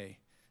the day,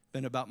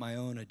 been about my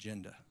own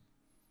agenda?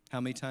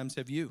 How many times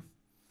have you?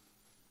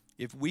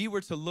 If we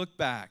were to look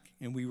back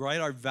and we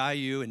write our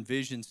value and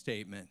vision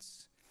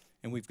statements,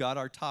 and we've got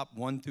our top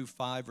 1 through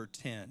 5 or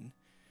 10,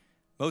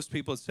 most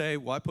people say,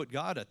 well, I put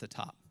God at the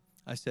top.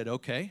 I said,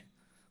 okay,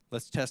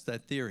 let's test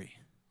that theory.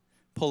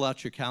 Pull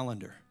out your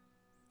calendar.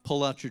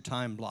 Pull out your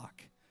time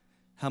block.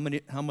 How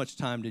much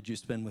time did you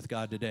spend with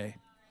God today?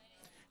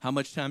 How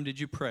much time did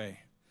you pray?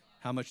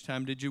 How much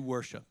time did you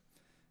worship?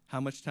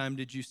 How much time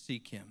did you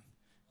seek him?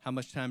 How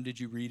much time did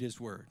you read his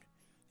word?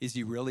 Is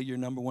he really your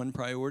number one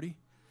priority?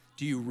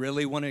 Do you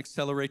really want to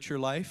accelerate your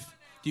life?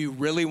 Do you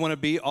really want to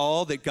be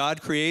all that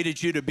God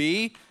created you to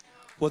be?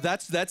 Well,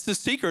 that's the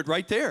secret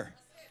right there.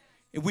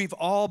 We've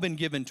all been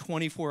given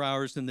 24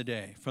 hours in the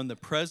day, from the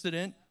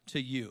president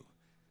to you.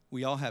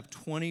 We all have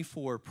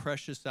 24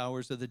 precious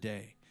hours of the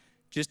day.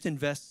 Just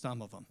invest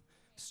some of them.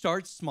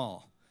 Start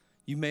small.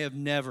 You may have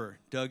never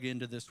dug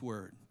into this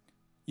word.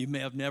 You may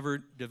have never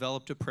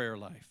developed a prayer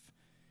life.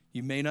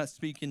 You may not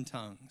speak in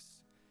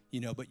tongues,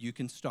 but you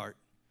can start.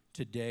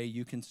 Today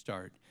you can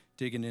start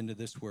digging into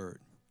this word.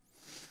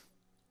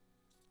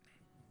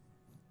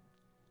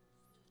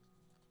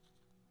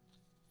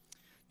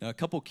 Now, a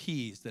couple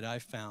keys that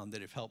I've found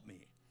that have helped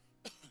me.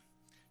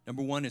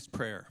 Number one is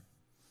prayer.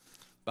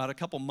 About a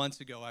couple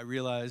months ago, I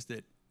realized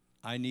that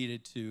I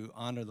needed to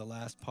honor the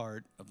last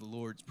part of the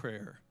Lord's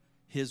Prayer.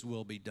 His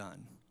will be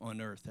done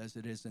on earth as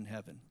it is in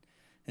heaven.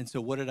 And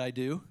so what did I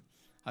do?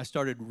 I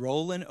started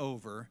rolling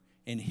over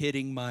and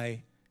hitting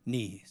my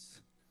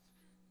knees.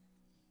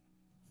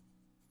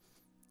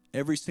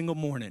 every single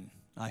morning,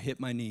 I hit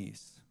my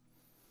knees.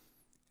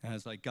 And I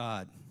was like,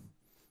 God,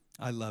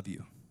 I love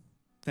you.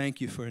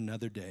 Thank you for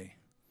another day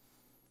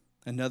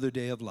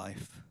of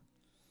life.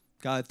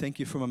 God, thank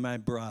you for my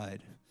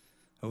bride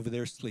over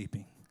there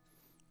sleeping.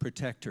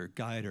 Protect her,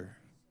 guide her,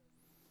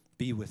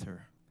 be with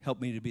her. Help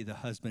me to be the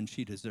husband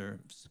she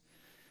deserves.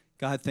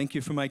 God, thank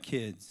you for my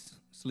kids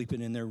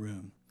sleeping in their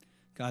room.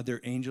 God,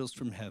 they're angels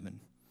from heaven.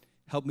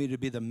 Help me to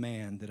be the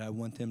man that I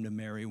want them to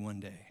marry one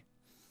day.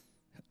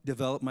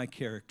 Develop my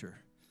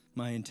character,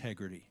 my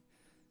integrity,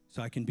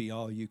 so I can be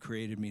all you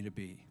created me to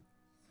be.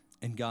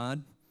 And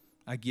God,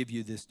 I give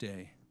you this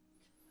day.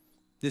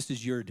 This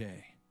is your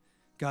day.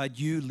 God,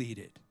 you lead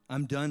it.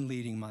 I'm done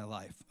leading my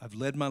life. I've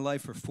led my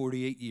life for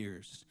 48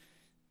 years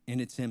in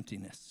its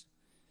emptiness.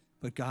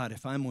 But God,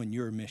 if I'm on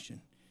your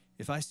mission,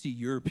 if I see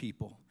your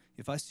people,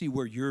 if I see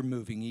where you're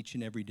moving each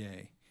and every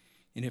day,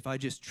 and if I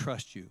just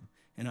trust you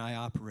and I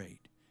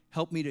operate,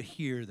 help me to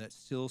hear that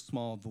still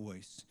small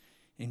voice.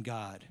 And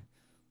God,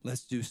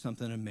 let's do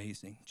something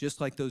amazing. Just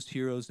like those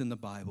heroes in the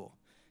Bible.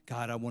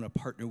 God, I want to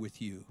partner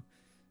with you.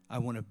 I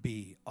want to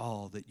be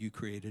all that you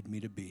created me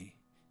to be.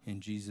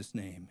 In Jesus'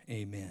 name,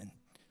 amen.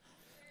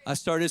 I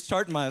started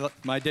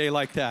my day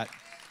like that,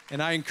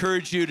 and I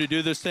encourage you to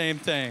do the same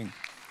thing.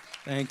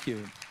 Thank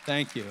you.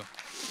 Thank you.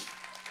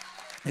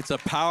 It's a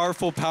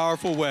powerful,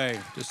 powerful way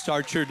to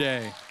start your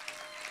day.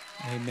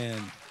 Amen.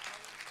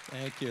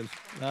 Thank you.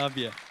 Love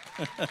you.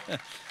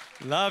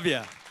 Love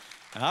you.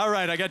 All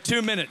right, I got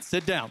 2 minutes.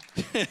 Sit down.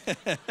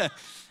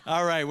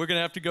 All right, we're going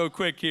to have to go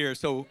quick here.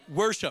 So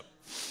worship.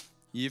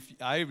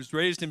 I was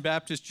raised in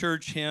Baptist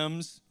church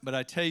hymns, but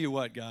I tell you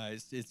what,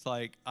 guys, it's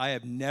like I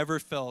have never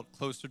felt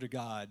closer to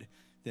God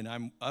than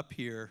I'm up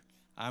here,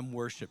 I'm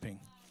worshiping.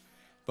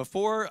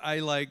 Before,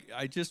 I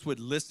just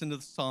would listen to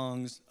the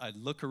songs. I'd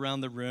look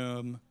around the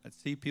room. I'd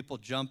see people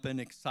jumping,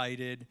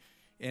 excited,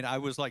 and I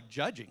was like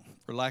judging,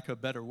 for lack of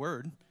a better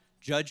word,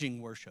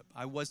 judging worship.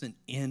 I wasn't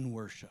in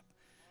worship.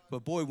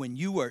 But boy, when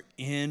you are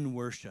in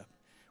worship,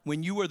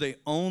 when you are the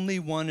only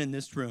one in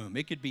this room,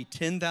 it could be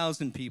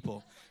 10,000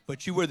 people,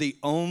 but you are the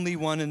only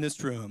one in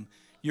this room,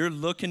 you're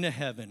looking to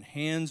heaven,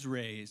 hands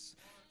raised,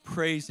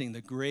 praising the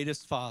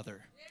greatest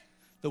Father,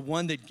 the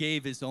one that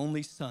gave his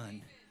only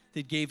Son,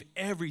 that gave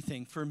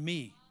everything for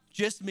me,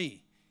 just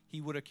me.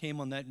 He would have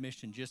came on that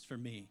mission just for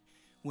me.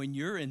 When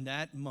you're in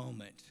that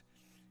moment,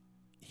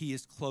 he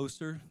is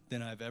closer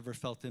than I've ever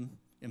felt him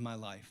in my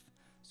life.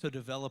 So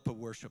develop a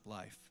worship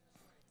life.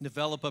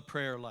 Develop a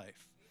prayer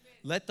life.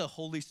 Let the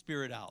Holy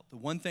Spirit out. The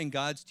one thing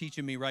God's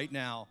teaching me right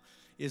now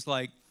is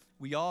like,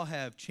 we all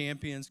have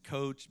champions,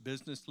 coach,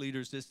 business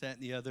leaders, this, that,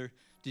 and the other.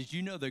 Did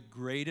you know the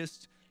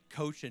greatest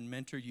coach and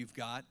mentor you've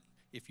got,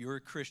 if you're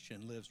a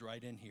Christian, lives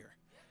right in here?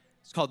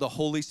 It's called the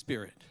Holy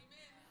Spirit.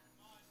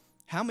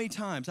 How many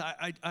times,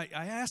 I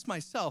asked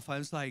myself, I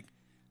was like,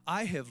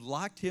 I have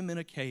locked him in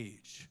a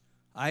cage.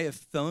 I have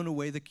thrown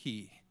away the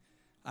key.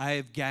 I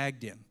have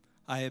gagged him.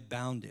 I have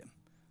bound him.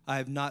 I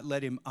have not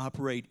let him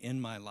operate in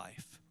my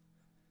life.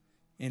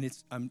 And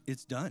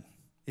it's done.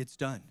 It's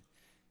done.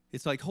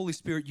 It's like, Holy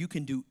Spirit, you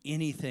can do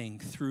anything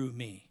through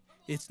me.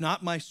 It's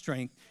not my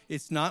strength.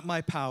 It's not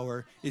my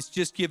power. It's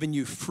just giving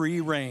you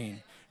free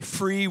reign,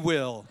 free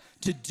will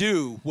to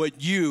do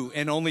what you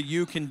and only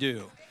you can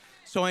do.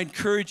 So I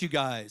encourage you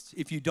guys,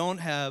 if you don't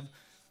have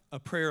a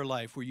prayer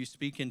life where you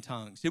speak in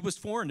tongues, it was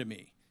foreign to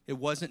me. It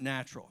wasn't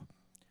natural.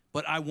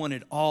 But I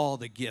wanted all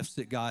the gifts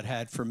that God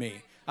had for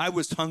me. I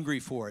was hungry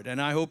for it,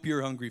 and I hope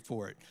you're hungry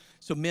for it.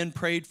 So men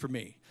prayed for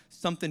me.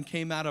 Something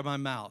came out of my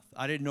mouth.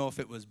 I didn't know if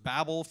it was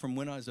babble from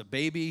when I was a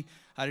baby.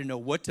 I didn't know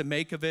what to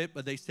make of it,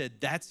 but they said,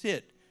 that's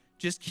it.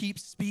 Just keep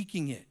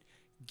speaking it.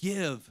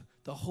 Give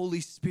the Holy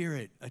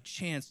Spirit a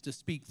chance to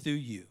speak through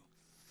you.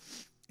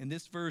 And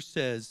this verse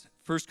says,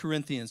 1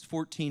 Corinthians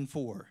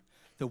 14:4,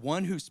 the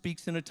one who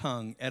speaks in a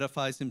tongue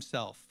edifies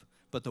himself,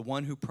 but the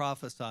one who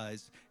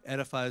prophesies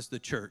edifies the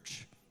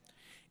church.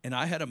 And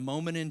I had a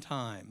moment in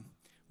time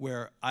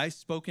where I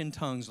spoke in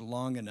tongues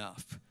long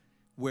enough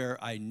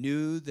where I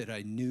knew that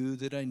I knew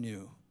that I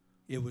knew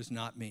it was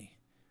not me.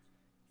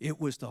 It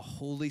was the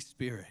Holy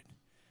Spirit.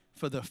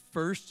 For the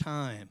first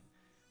time,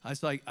 I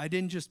was like, I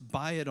didn't just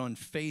buy it on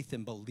faith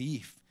and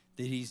belief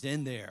that he's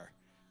in there.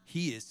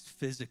 He is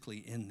physically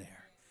in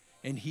there,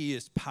 and he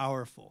is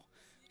powerful.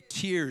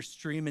 Tears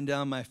streaming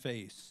down my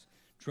face,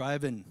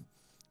 driving,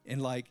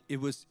 and like it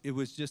was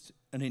just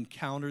an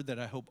encounter that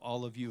I hope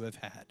all of you have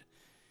had.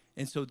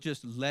 And so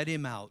just let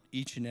him out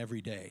each and every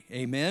day.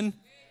 Amen?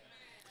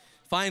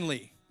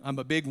 Finally, I'm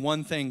a big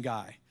one thing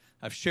guy.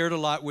 I've shared a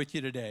lot with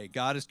you today.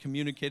 God has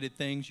communicated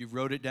things. You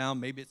wrote it down.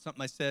 Maybe it's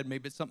something I said.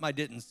 Maybe it's something I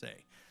didn't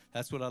say.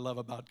 That's what I love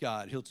about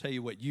God. He'll tell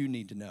you what you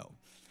need to know.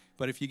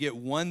 But if you get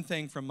one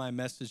thing from my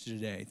message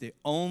today, the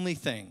only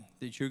thing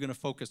that you're going to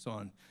focus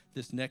on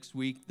this next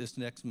week, this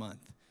next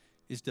month,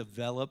 is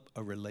develop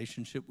a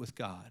relationship with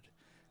God,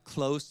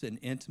 close and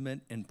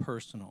intimate and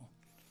personal.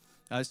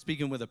 I was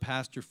speaking with a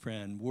pastor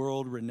friend,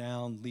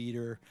 world-renowned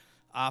leader,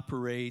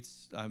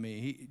 operates. I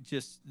mean,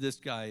 this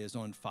guy is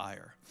on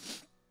fire.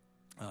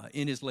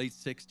 In his late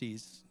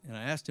 60s, and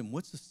I asked him,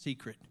 what's the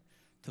secret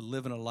to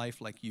living a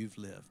life like you've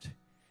lived.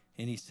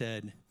 And he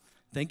said,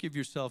 think of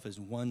yourself as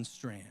one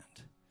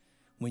strand.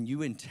 When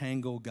you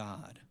entangle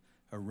God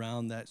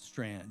around that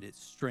strand, it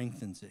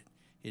strengthens it,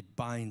 it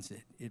binds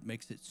it, it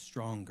makes it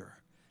stronger,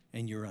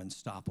 and you're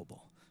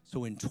unstoppable.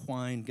 So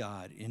entwine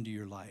God into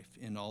your life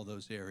in all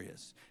those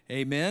areas.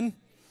 Amen?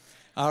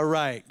 All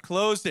right,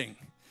 closing.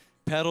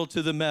 Pedal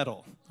to the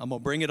metal. I'm going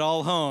to bring it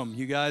all home.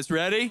 You guys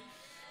ready?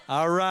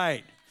 All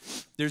right.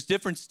 There's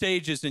different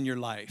stages in your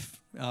life.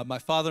 My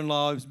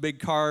father-in-law was a big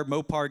car,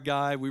 Mopar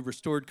guy. We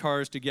restored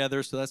cars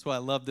together, so that's why I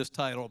love this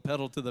title,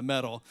 Pedal to the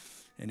Metal.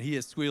 And he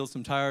has squealed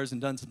some tires and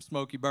done some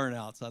smoky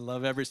burnouts. I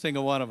love every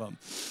single one of them.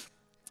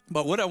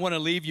 But what I want to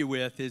leave you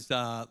with is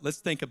let's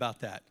think about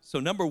that. So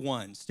number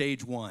one,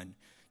 stage one,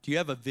 do you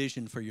have a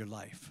vision for your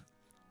life?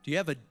 Do you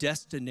have a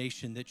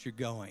destination that you're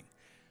going?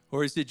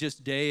 Or is it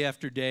just day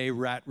after day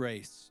rat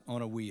race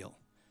on a wheel?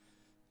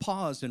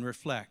 Pause and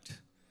reflect.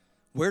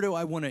 Where do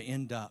I want to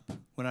end up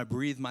when I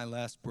breathe my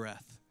last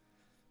breath?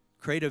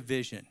 Create a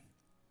vision.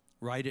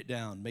 Write it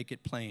down. Make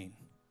it plain.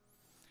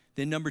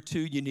 Then number two,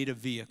 you need a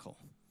vehicle.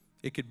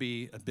 It could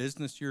be a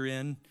business you're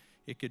in.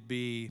 It could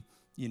be,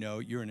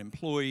 you're an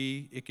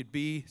employee. It could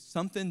be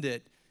something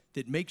that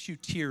makes you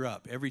tear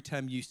up every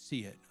time you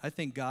see it. I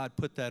think God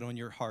put that on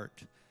your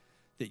heart,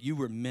 that you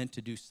were meant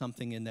to do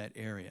something in that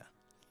area.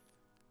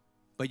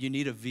 But you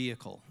need a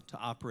vehicle to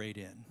operate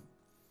in.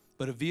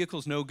 But a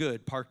vehicle's no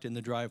good parked in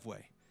the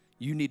driveway.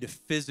 You need to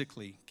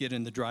physically get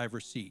in the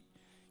driver's seat.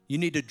 You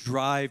need to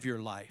drive your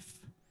life.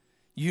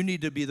 You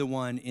need to be the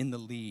one in the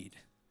lead,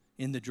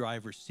 in the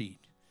driver's seat.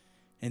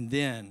 And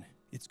then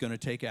it's going to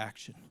take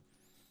action.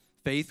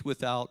 Faith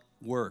without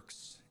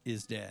works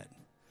is dead.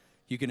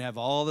 You can have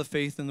all the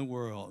faith in the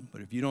world,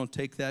 but if you don't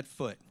take that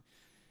foot,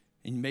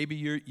 and maybe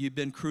you've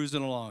been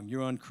cruising along,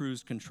 you're on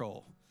cruise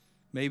control.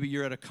 Maybe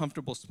you're at a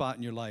comfortable spot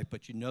in your life,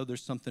 but you know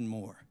there's something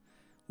more.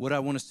 What I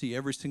want to see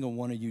every single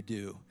one of you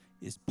do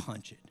is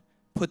punch it.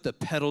 Put the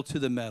pedal to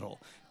the metal.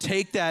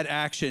 Take that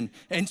action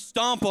and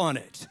stomp on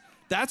it.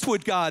 That's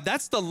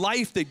the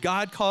life that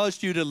God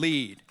caused you to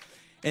lead.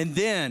 And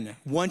then,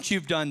 once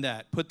you've done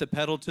that, put the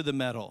pedal to the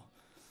metal.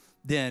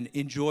 Then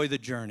enjoy the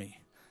journey.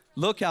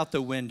 Look out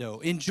the window.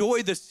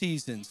 Enjoy the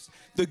seasons,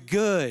 the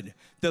good,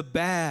 the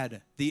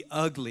bad, the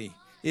ugly.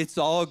 It's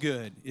all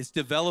good. It's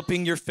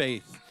developing your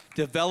faith,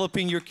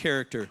 developing your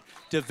character,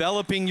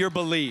 developing your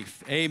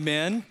belief.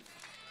 Amen.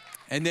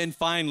 And then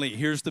finally,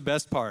 here's the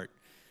best part.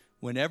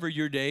 Whenever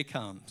your day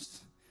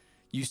comes,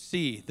 you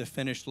see the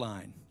finish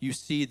line. You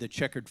see the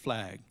checkered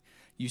flag.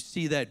 You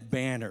see that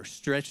banner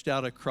stretched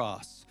out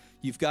across.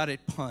 You've got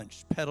it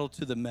punched, pedal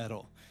to the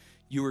metal.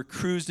 You are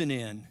cruising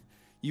in.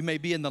 You may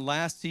be in the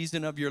last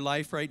season of your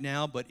life right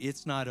now, but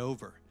it's not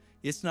over.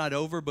 It's not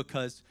over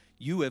because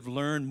you have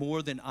learned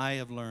more than I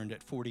have learned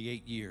at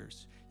 48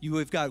 years. You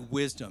have got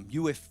wisdom.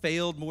 You have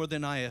failed more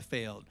than I have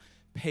failed.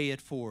 Pay it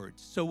forward.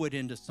 Sow it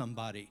into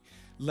somebody.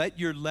 Let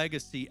your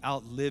legacy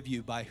outlive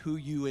you by who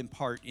you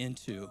impart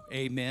into.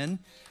 Amen?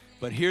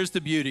 But here's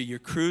the beauty. You're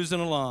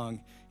cruising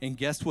along, and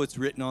guess what's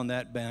written on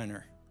that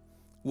banner?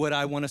 What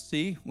I want to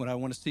see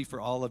for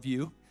all of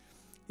you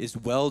is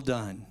well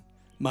done,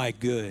 my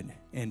good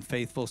and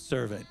faithful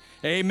servant.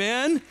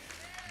 Amen?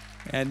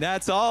 And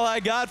that's all I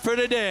got for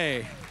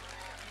today.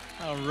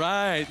 All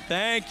right.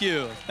 Thank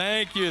you.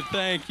 Thank you.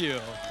 Thank you.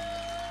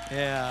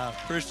 Yeah,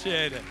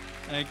 appreciate it.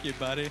 Thank you,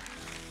 buddy.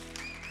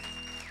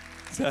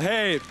 So,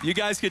 hey, you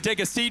guys could take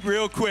a seat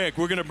real quick.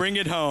 We're going to bring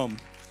it home.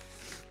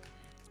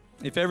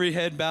 If every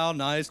head bowed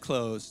and eyes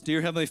closed.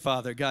 Dear Heavenly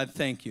Father, God,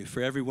 thank you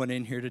for everyone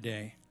in here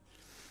today.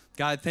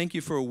 God, thank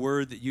you for a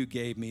word that you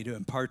gave me to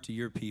impart to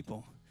your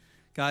people.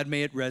 God,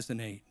 may it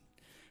resonate.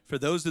 For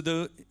those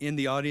in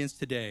the audience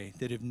today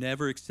that have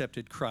never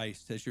accepted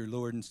Christ as your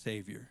Lord and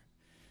Savior,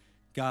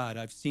 God,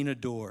 I've seen a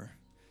door,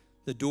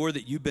 the door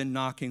that you've been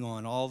knocking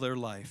on all their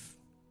life.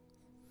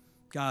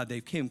 God,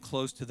 they've came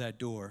close to that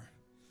door.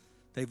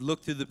 They've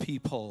looked through the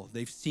peephole.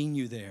 They've seen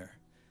you there,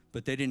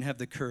 but they didn't have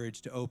the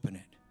courage to open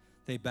it.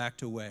 They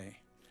backed away.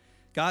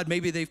 God,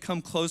 maybe they've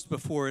come close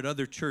before at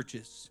other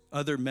churches,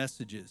 other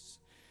messages.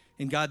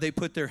 And God, they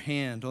put their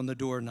hand on the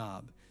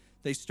doorknob.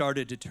 They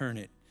started to turn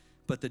it,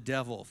 but the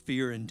devil,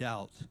 fear and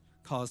doubt,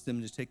 caused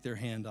them to take their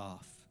hand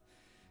off.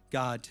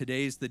 God,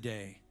 today's the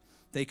day.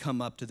 They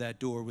come up to that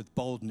door with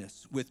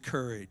boldness, with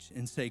courage,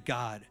 and say,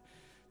 God,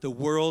 the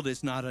world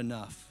is not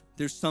enough.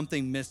 There's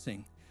something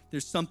missing.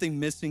 There's something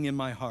missing in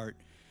my heart.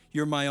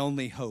 You're my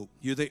only hope.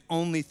 You're the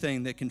only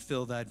thing that can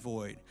fill that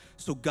void.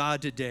 So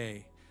God,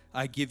 today,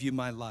 I give you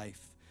my life.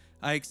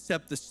 I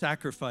accept the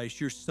sacrifice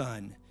your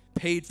son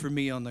paid for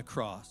me on the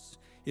cross.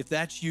 If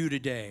that's you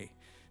today,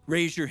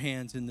 raise your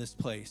hands in this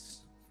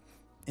place.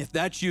 If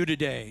that's you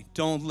today,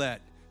 don't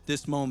let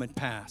this moment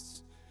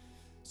pass.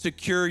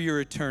 Secure your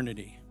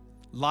eternity.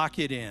 Lock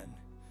it in.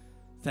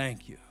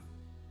 Thank you.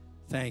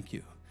 Thank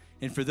you.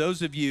 And for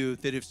those of you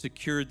that have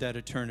secured that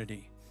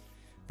eternity,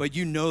 but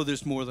you know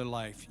there's more than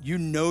life. You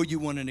know you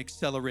want an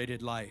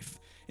accelerated life,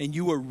 and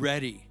you are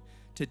ready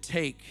to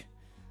take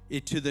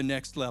it to the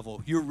next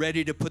level. You're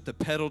ready to put the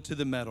pedal to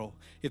the metal.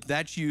 If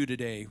that's you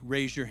today,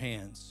 raise your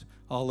hands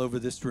all over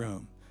this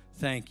room.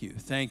 Thank you.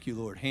 Thank you,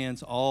 Lord.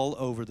 Hands all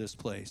over this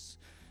place.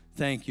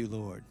 Thank you,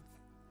 Lord.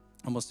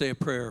 I'm going to say a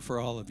prayer for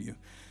all of you.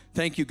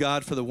 Thank you,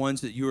 God, for the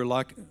ones that you are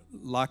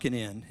locking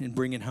in and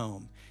bringing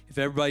home. If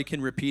everybody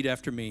can repeat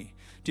after me.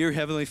 Dear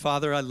Heavenly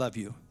Father, I love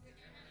you.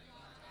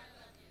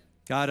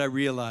 God, I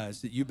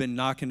realize that you've been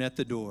knocking at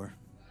the door.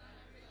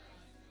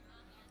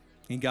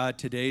 And God,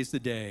 today's the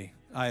day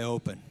I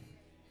open.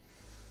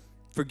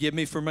 Forgive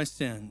me for my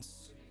sins.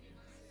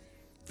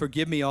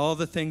 Forgive me all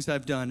the things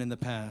I've done in the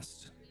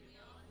past.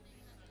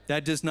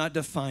 That does not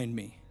define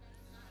me.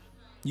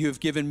 You have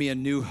given me a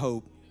new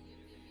hope,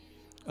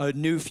 a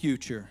new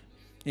future.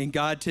 And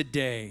God,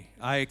 today,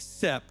 I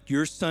accept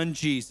your Son,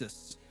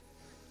 Jesus,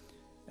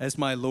 as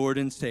my Lord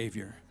and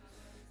Savior.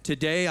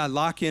 Today, I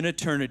lock in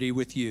eternity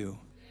with you.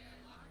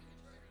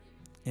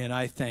 And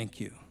I thank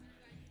you.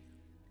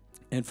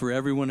 And for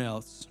everyone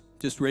else,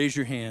 just raise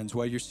your hands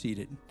while you're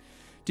seated.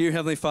 Dear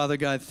Heavenly Father,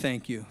 God,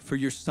 thank you for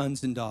your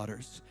sons and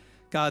daughters.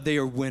 God, they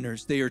are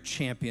winners. They are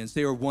champions.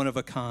 They are one of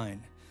a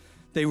kind.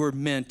 They were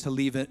meant to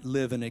live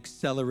an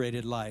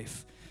accelerated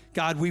life.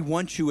 God, we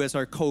want you as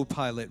our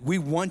co-pilot. We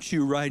want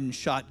you riding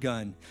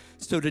shotgun.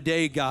 So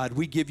today, God,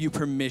 we give you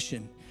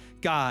permission,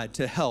 God,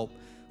 to help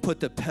put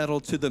the pedal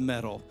to the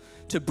metal,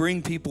 to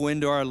bring people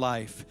into our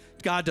life.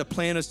 God, to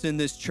plant us in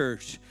this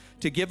church,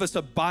 to give us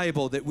a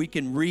Bible that we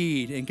can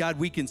read, and God,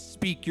 we can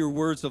speak your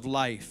words of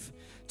life.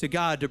 To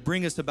God, to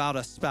bring us about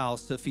a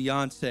spouse, a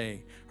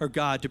fiance, or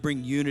God, to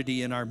bring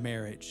unity in our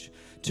marriage,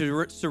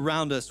 to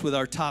surround us with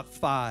our top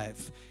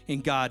 5,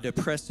 and God, to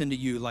press into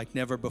you like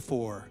never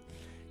before.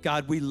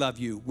 God, we love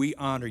you. We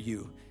honor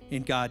you.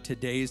 And God,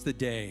 today is the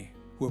day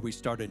where we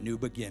start a new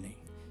beginning.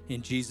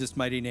 In Jesus'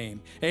 mighty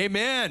name,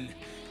 amen.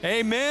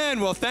 Amen.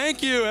 Well,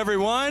 thank you,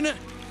 everyone.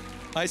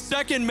 My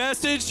second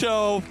message,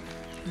 so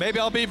maybe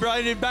I'll be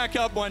bringing it back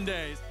up one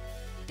day.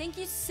 Thank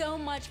you so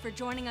much for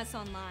joining us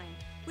online.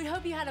 We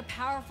hope you had a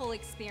powerful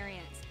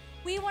experience.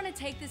 We want to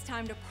take this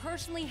time to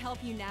personally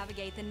help you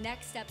navigate the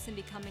next steps in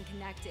becoming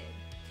connected.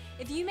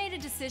 If you made a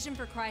decision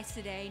for Christ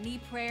today,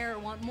 need prayer, or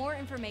want more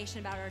information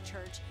about our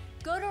church,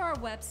 go to our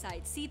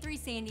website,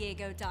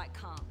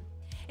 c3sandiego.com.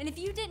 And if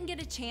you didn't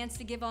get a chance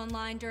to give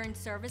online during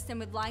service and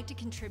would like to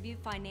contribute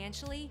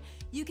financially,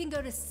 you can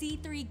go to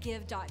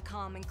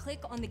c3give.com and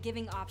click on the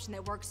giving option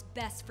that works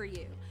best for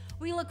you.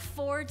 We look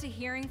forward to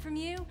hearing from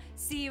you.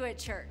 See you at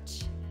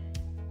church.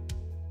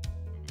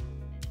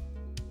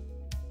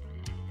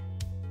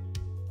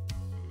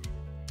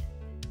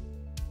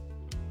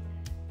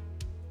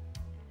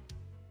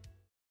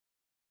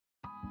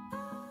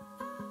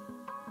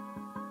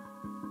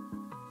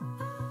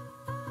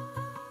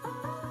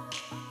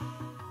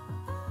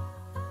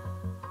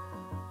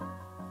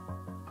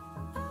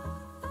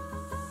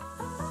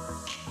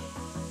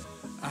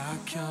 I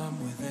come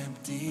with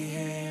empty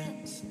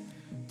hands,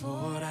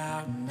 poured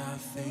out,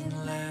 nothing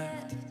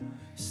left.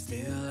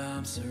 Still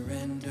I'm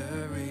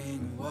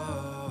surrendering,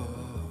 whoa.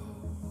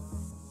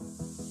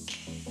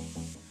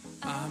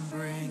 I'm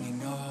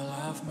bringing all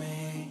of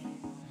me,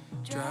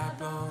 dry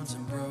bones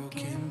and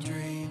broken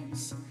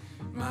dreams,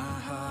 my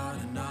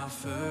heart an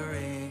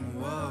offering,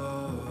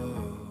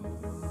 whoa.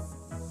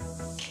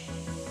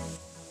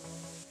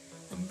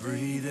 I'm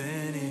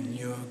breathing in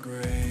your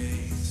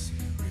grace,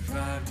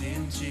 revived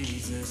in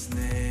Jesus'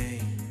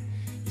 name.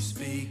 You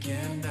speak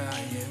and I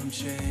am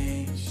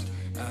changed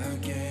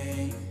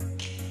again.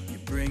 You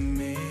bring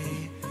me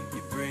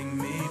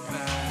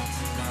back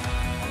to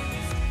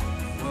life.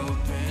 You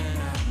open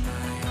up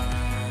my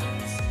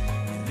eyes.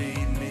 You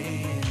lead me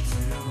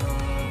into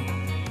hope.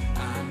 I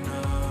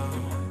know.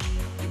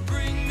 You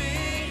bring me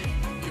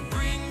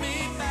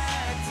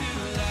back to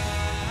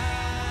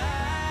life,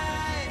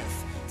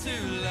 to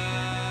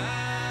life.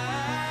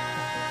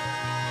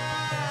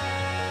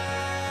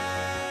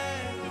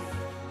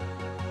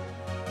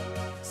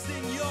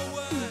 Sing your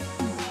word.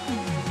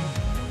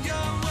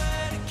 Your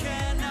word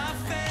cannot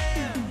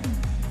fail.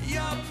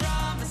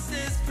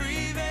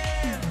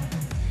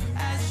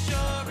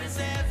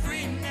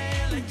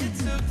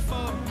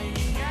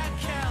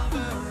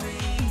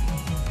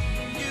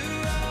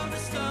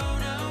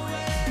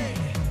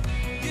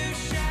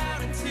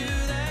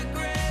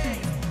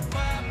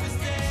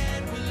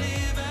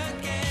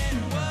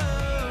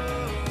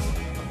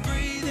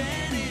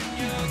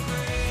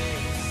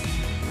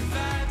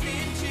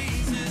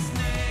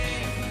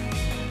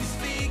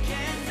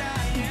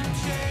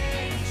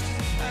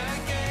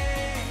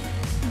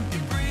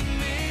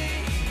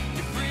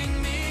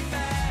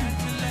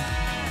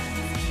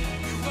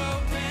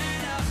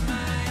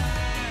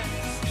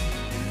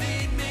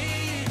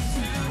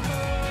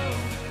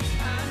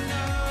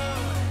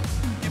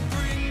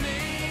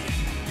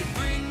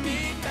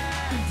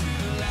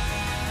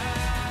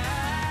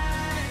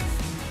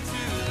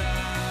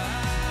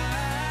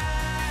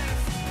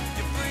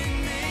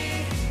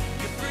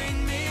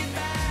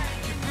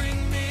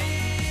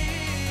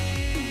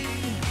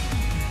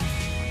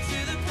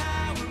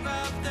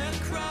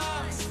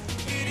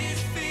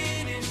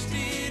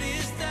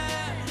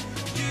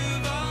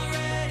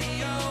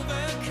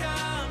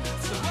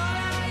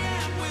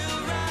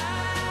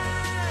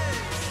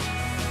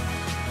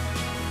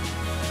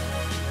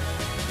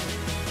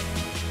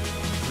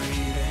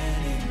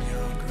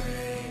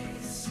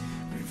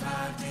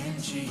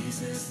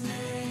 Jesus'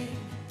 name.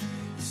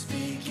 You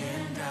speak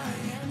and I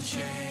am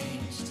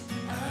changed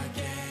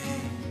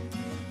again.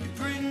 You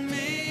bring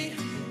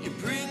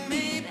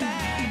me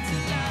back to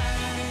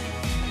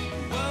life.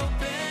 You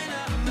open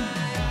up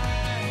my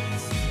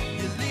eyes.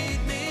 You lead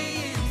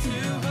me into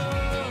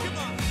hope.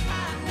 I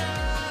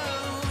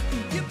know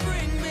you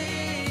bring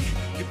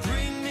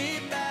me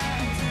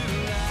back to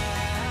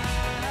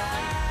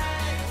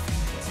life,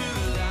 to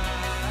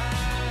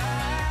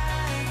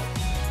life.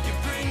 You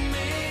bring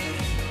me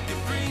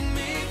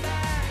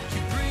back.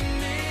 You bring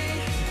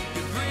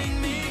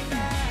me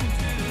back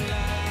to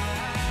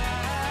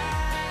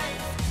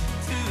life,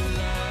 to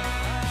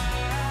life.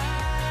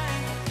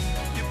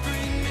 You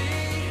bring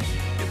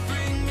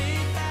me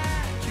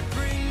back. You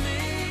bring me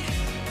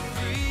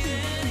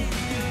breathing in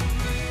your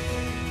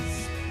grace,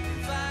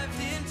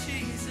 revived in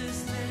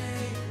Jesus'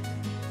 name.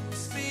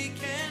 Speak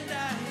and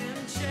I am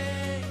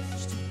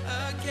changed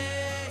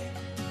again.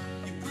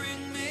 You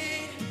bring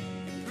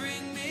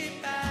me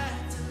back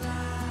to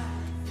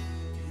life.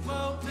 You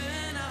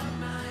open up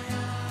my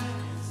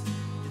eyes.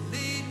 You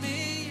lead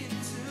me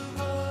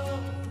into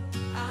hope.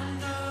 I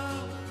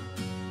know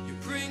you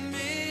bring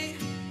me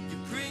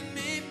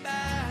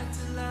back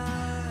to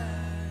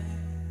life.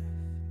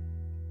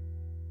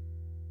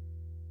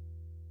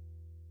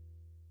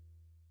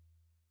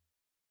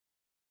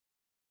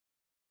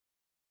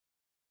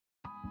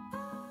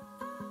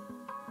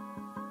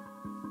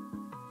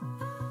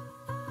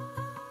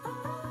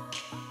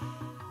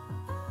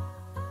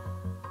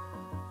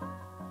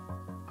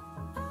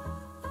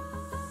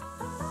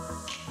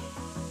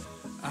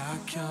 I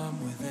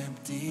come with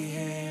empty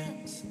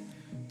hands,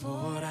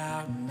 poured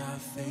out,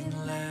 nothing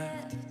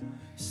left.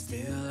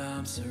 Still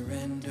I'm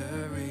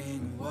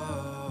surrendering,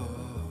 whoa.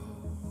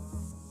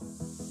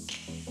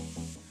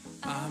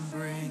 I'm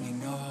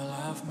bringing all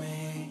of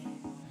me,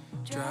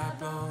 dry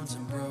bones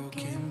and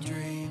broken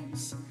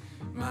dreams,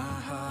 my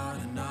heart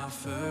an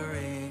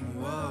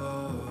offering,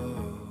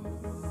 whoa.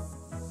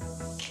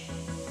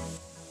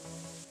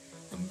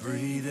 I'm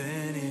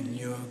breathing in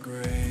your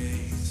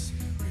grace,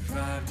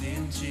 revived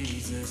in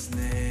Jesus'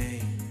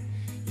 name.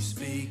 You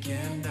speak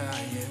and I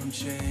am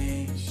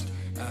changed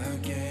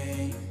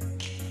again.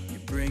 You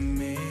bring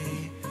me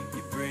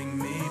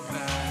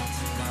back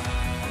to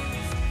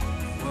life.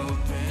 You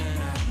open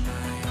up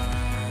my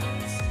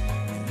eyes.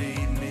 You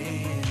lead me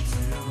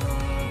into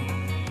hope.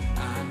 I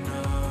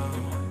know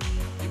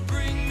you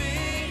bring me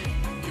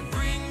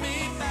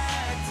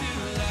back to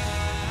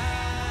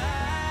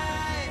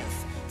life,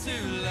 to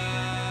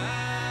life.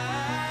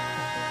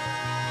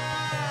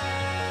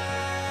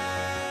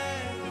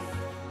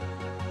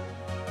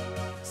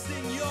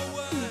 Sing your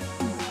word.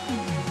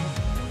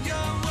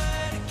 Your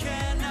word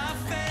cannot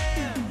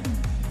fail.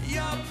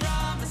 Your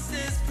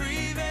promises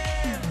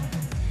prevail.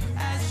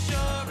 As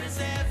sure as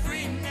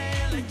every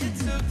nail that you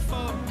took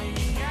for me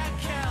at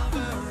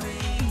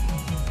Calvary.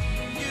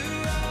 You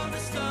rolled the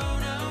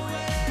stone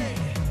away.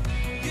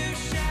 You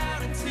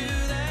shouted to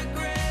the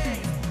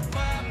grave.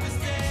 What was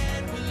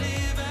dead will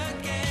live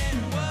again.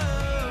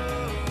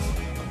 Whoa,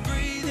 I'm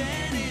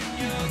breathing in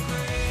your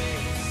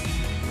grace,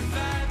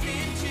 revived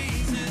in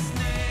Jesus'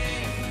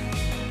 name.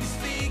 You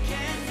speak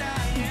and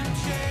I am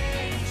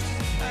changed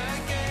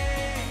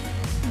again.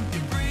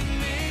 You bring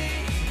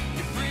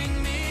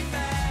me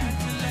back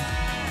to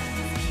life.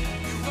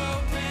 You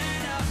open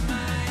up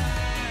my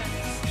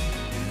eyes.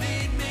 You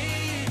lead me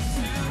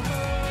into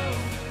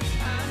hope.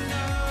 I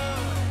know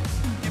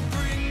you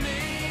bring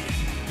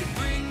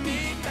me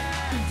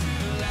back to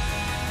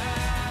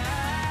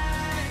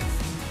life,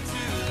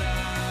 to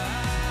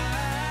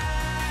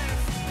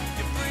life.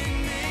 You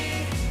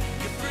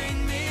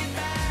bring me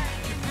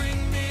back. You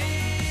bring me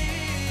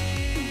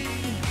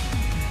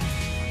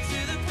to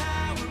the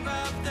power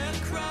of the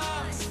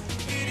cross.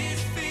 It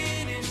is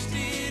finished,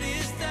 it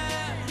is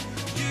done.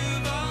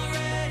 You've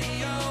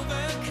already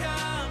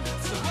overcome.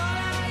 So all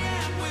I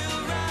am will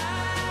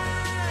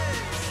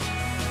rise.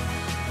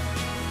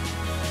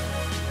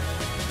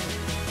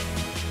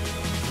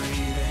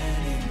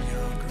 Breathing in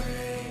your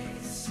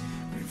grace,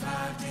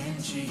 revived in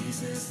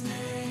Jesus'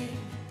 name.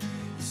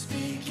 You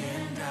speak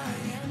and I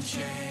am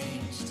changed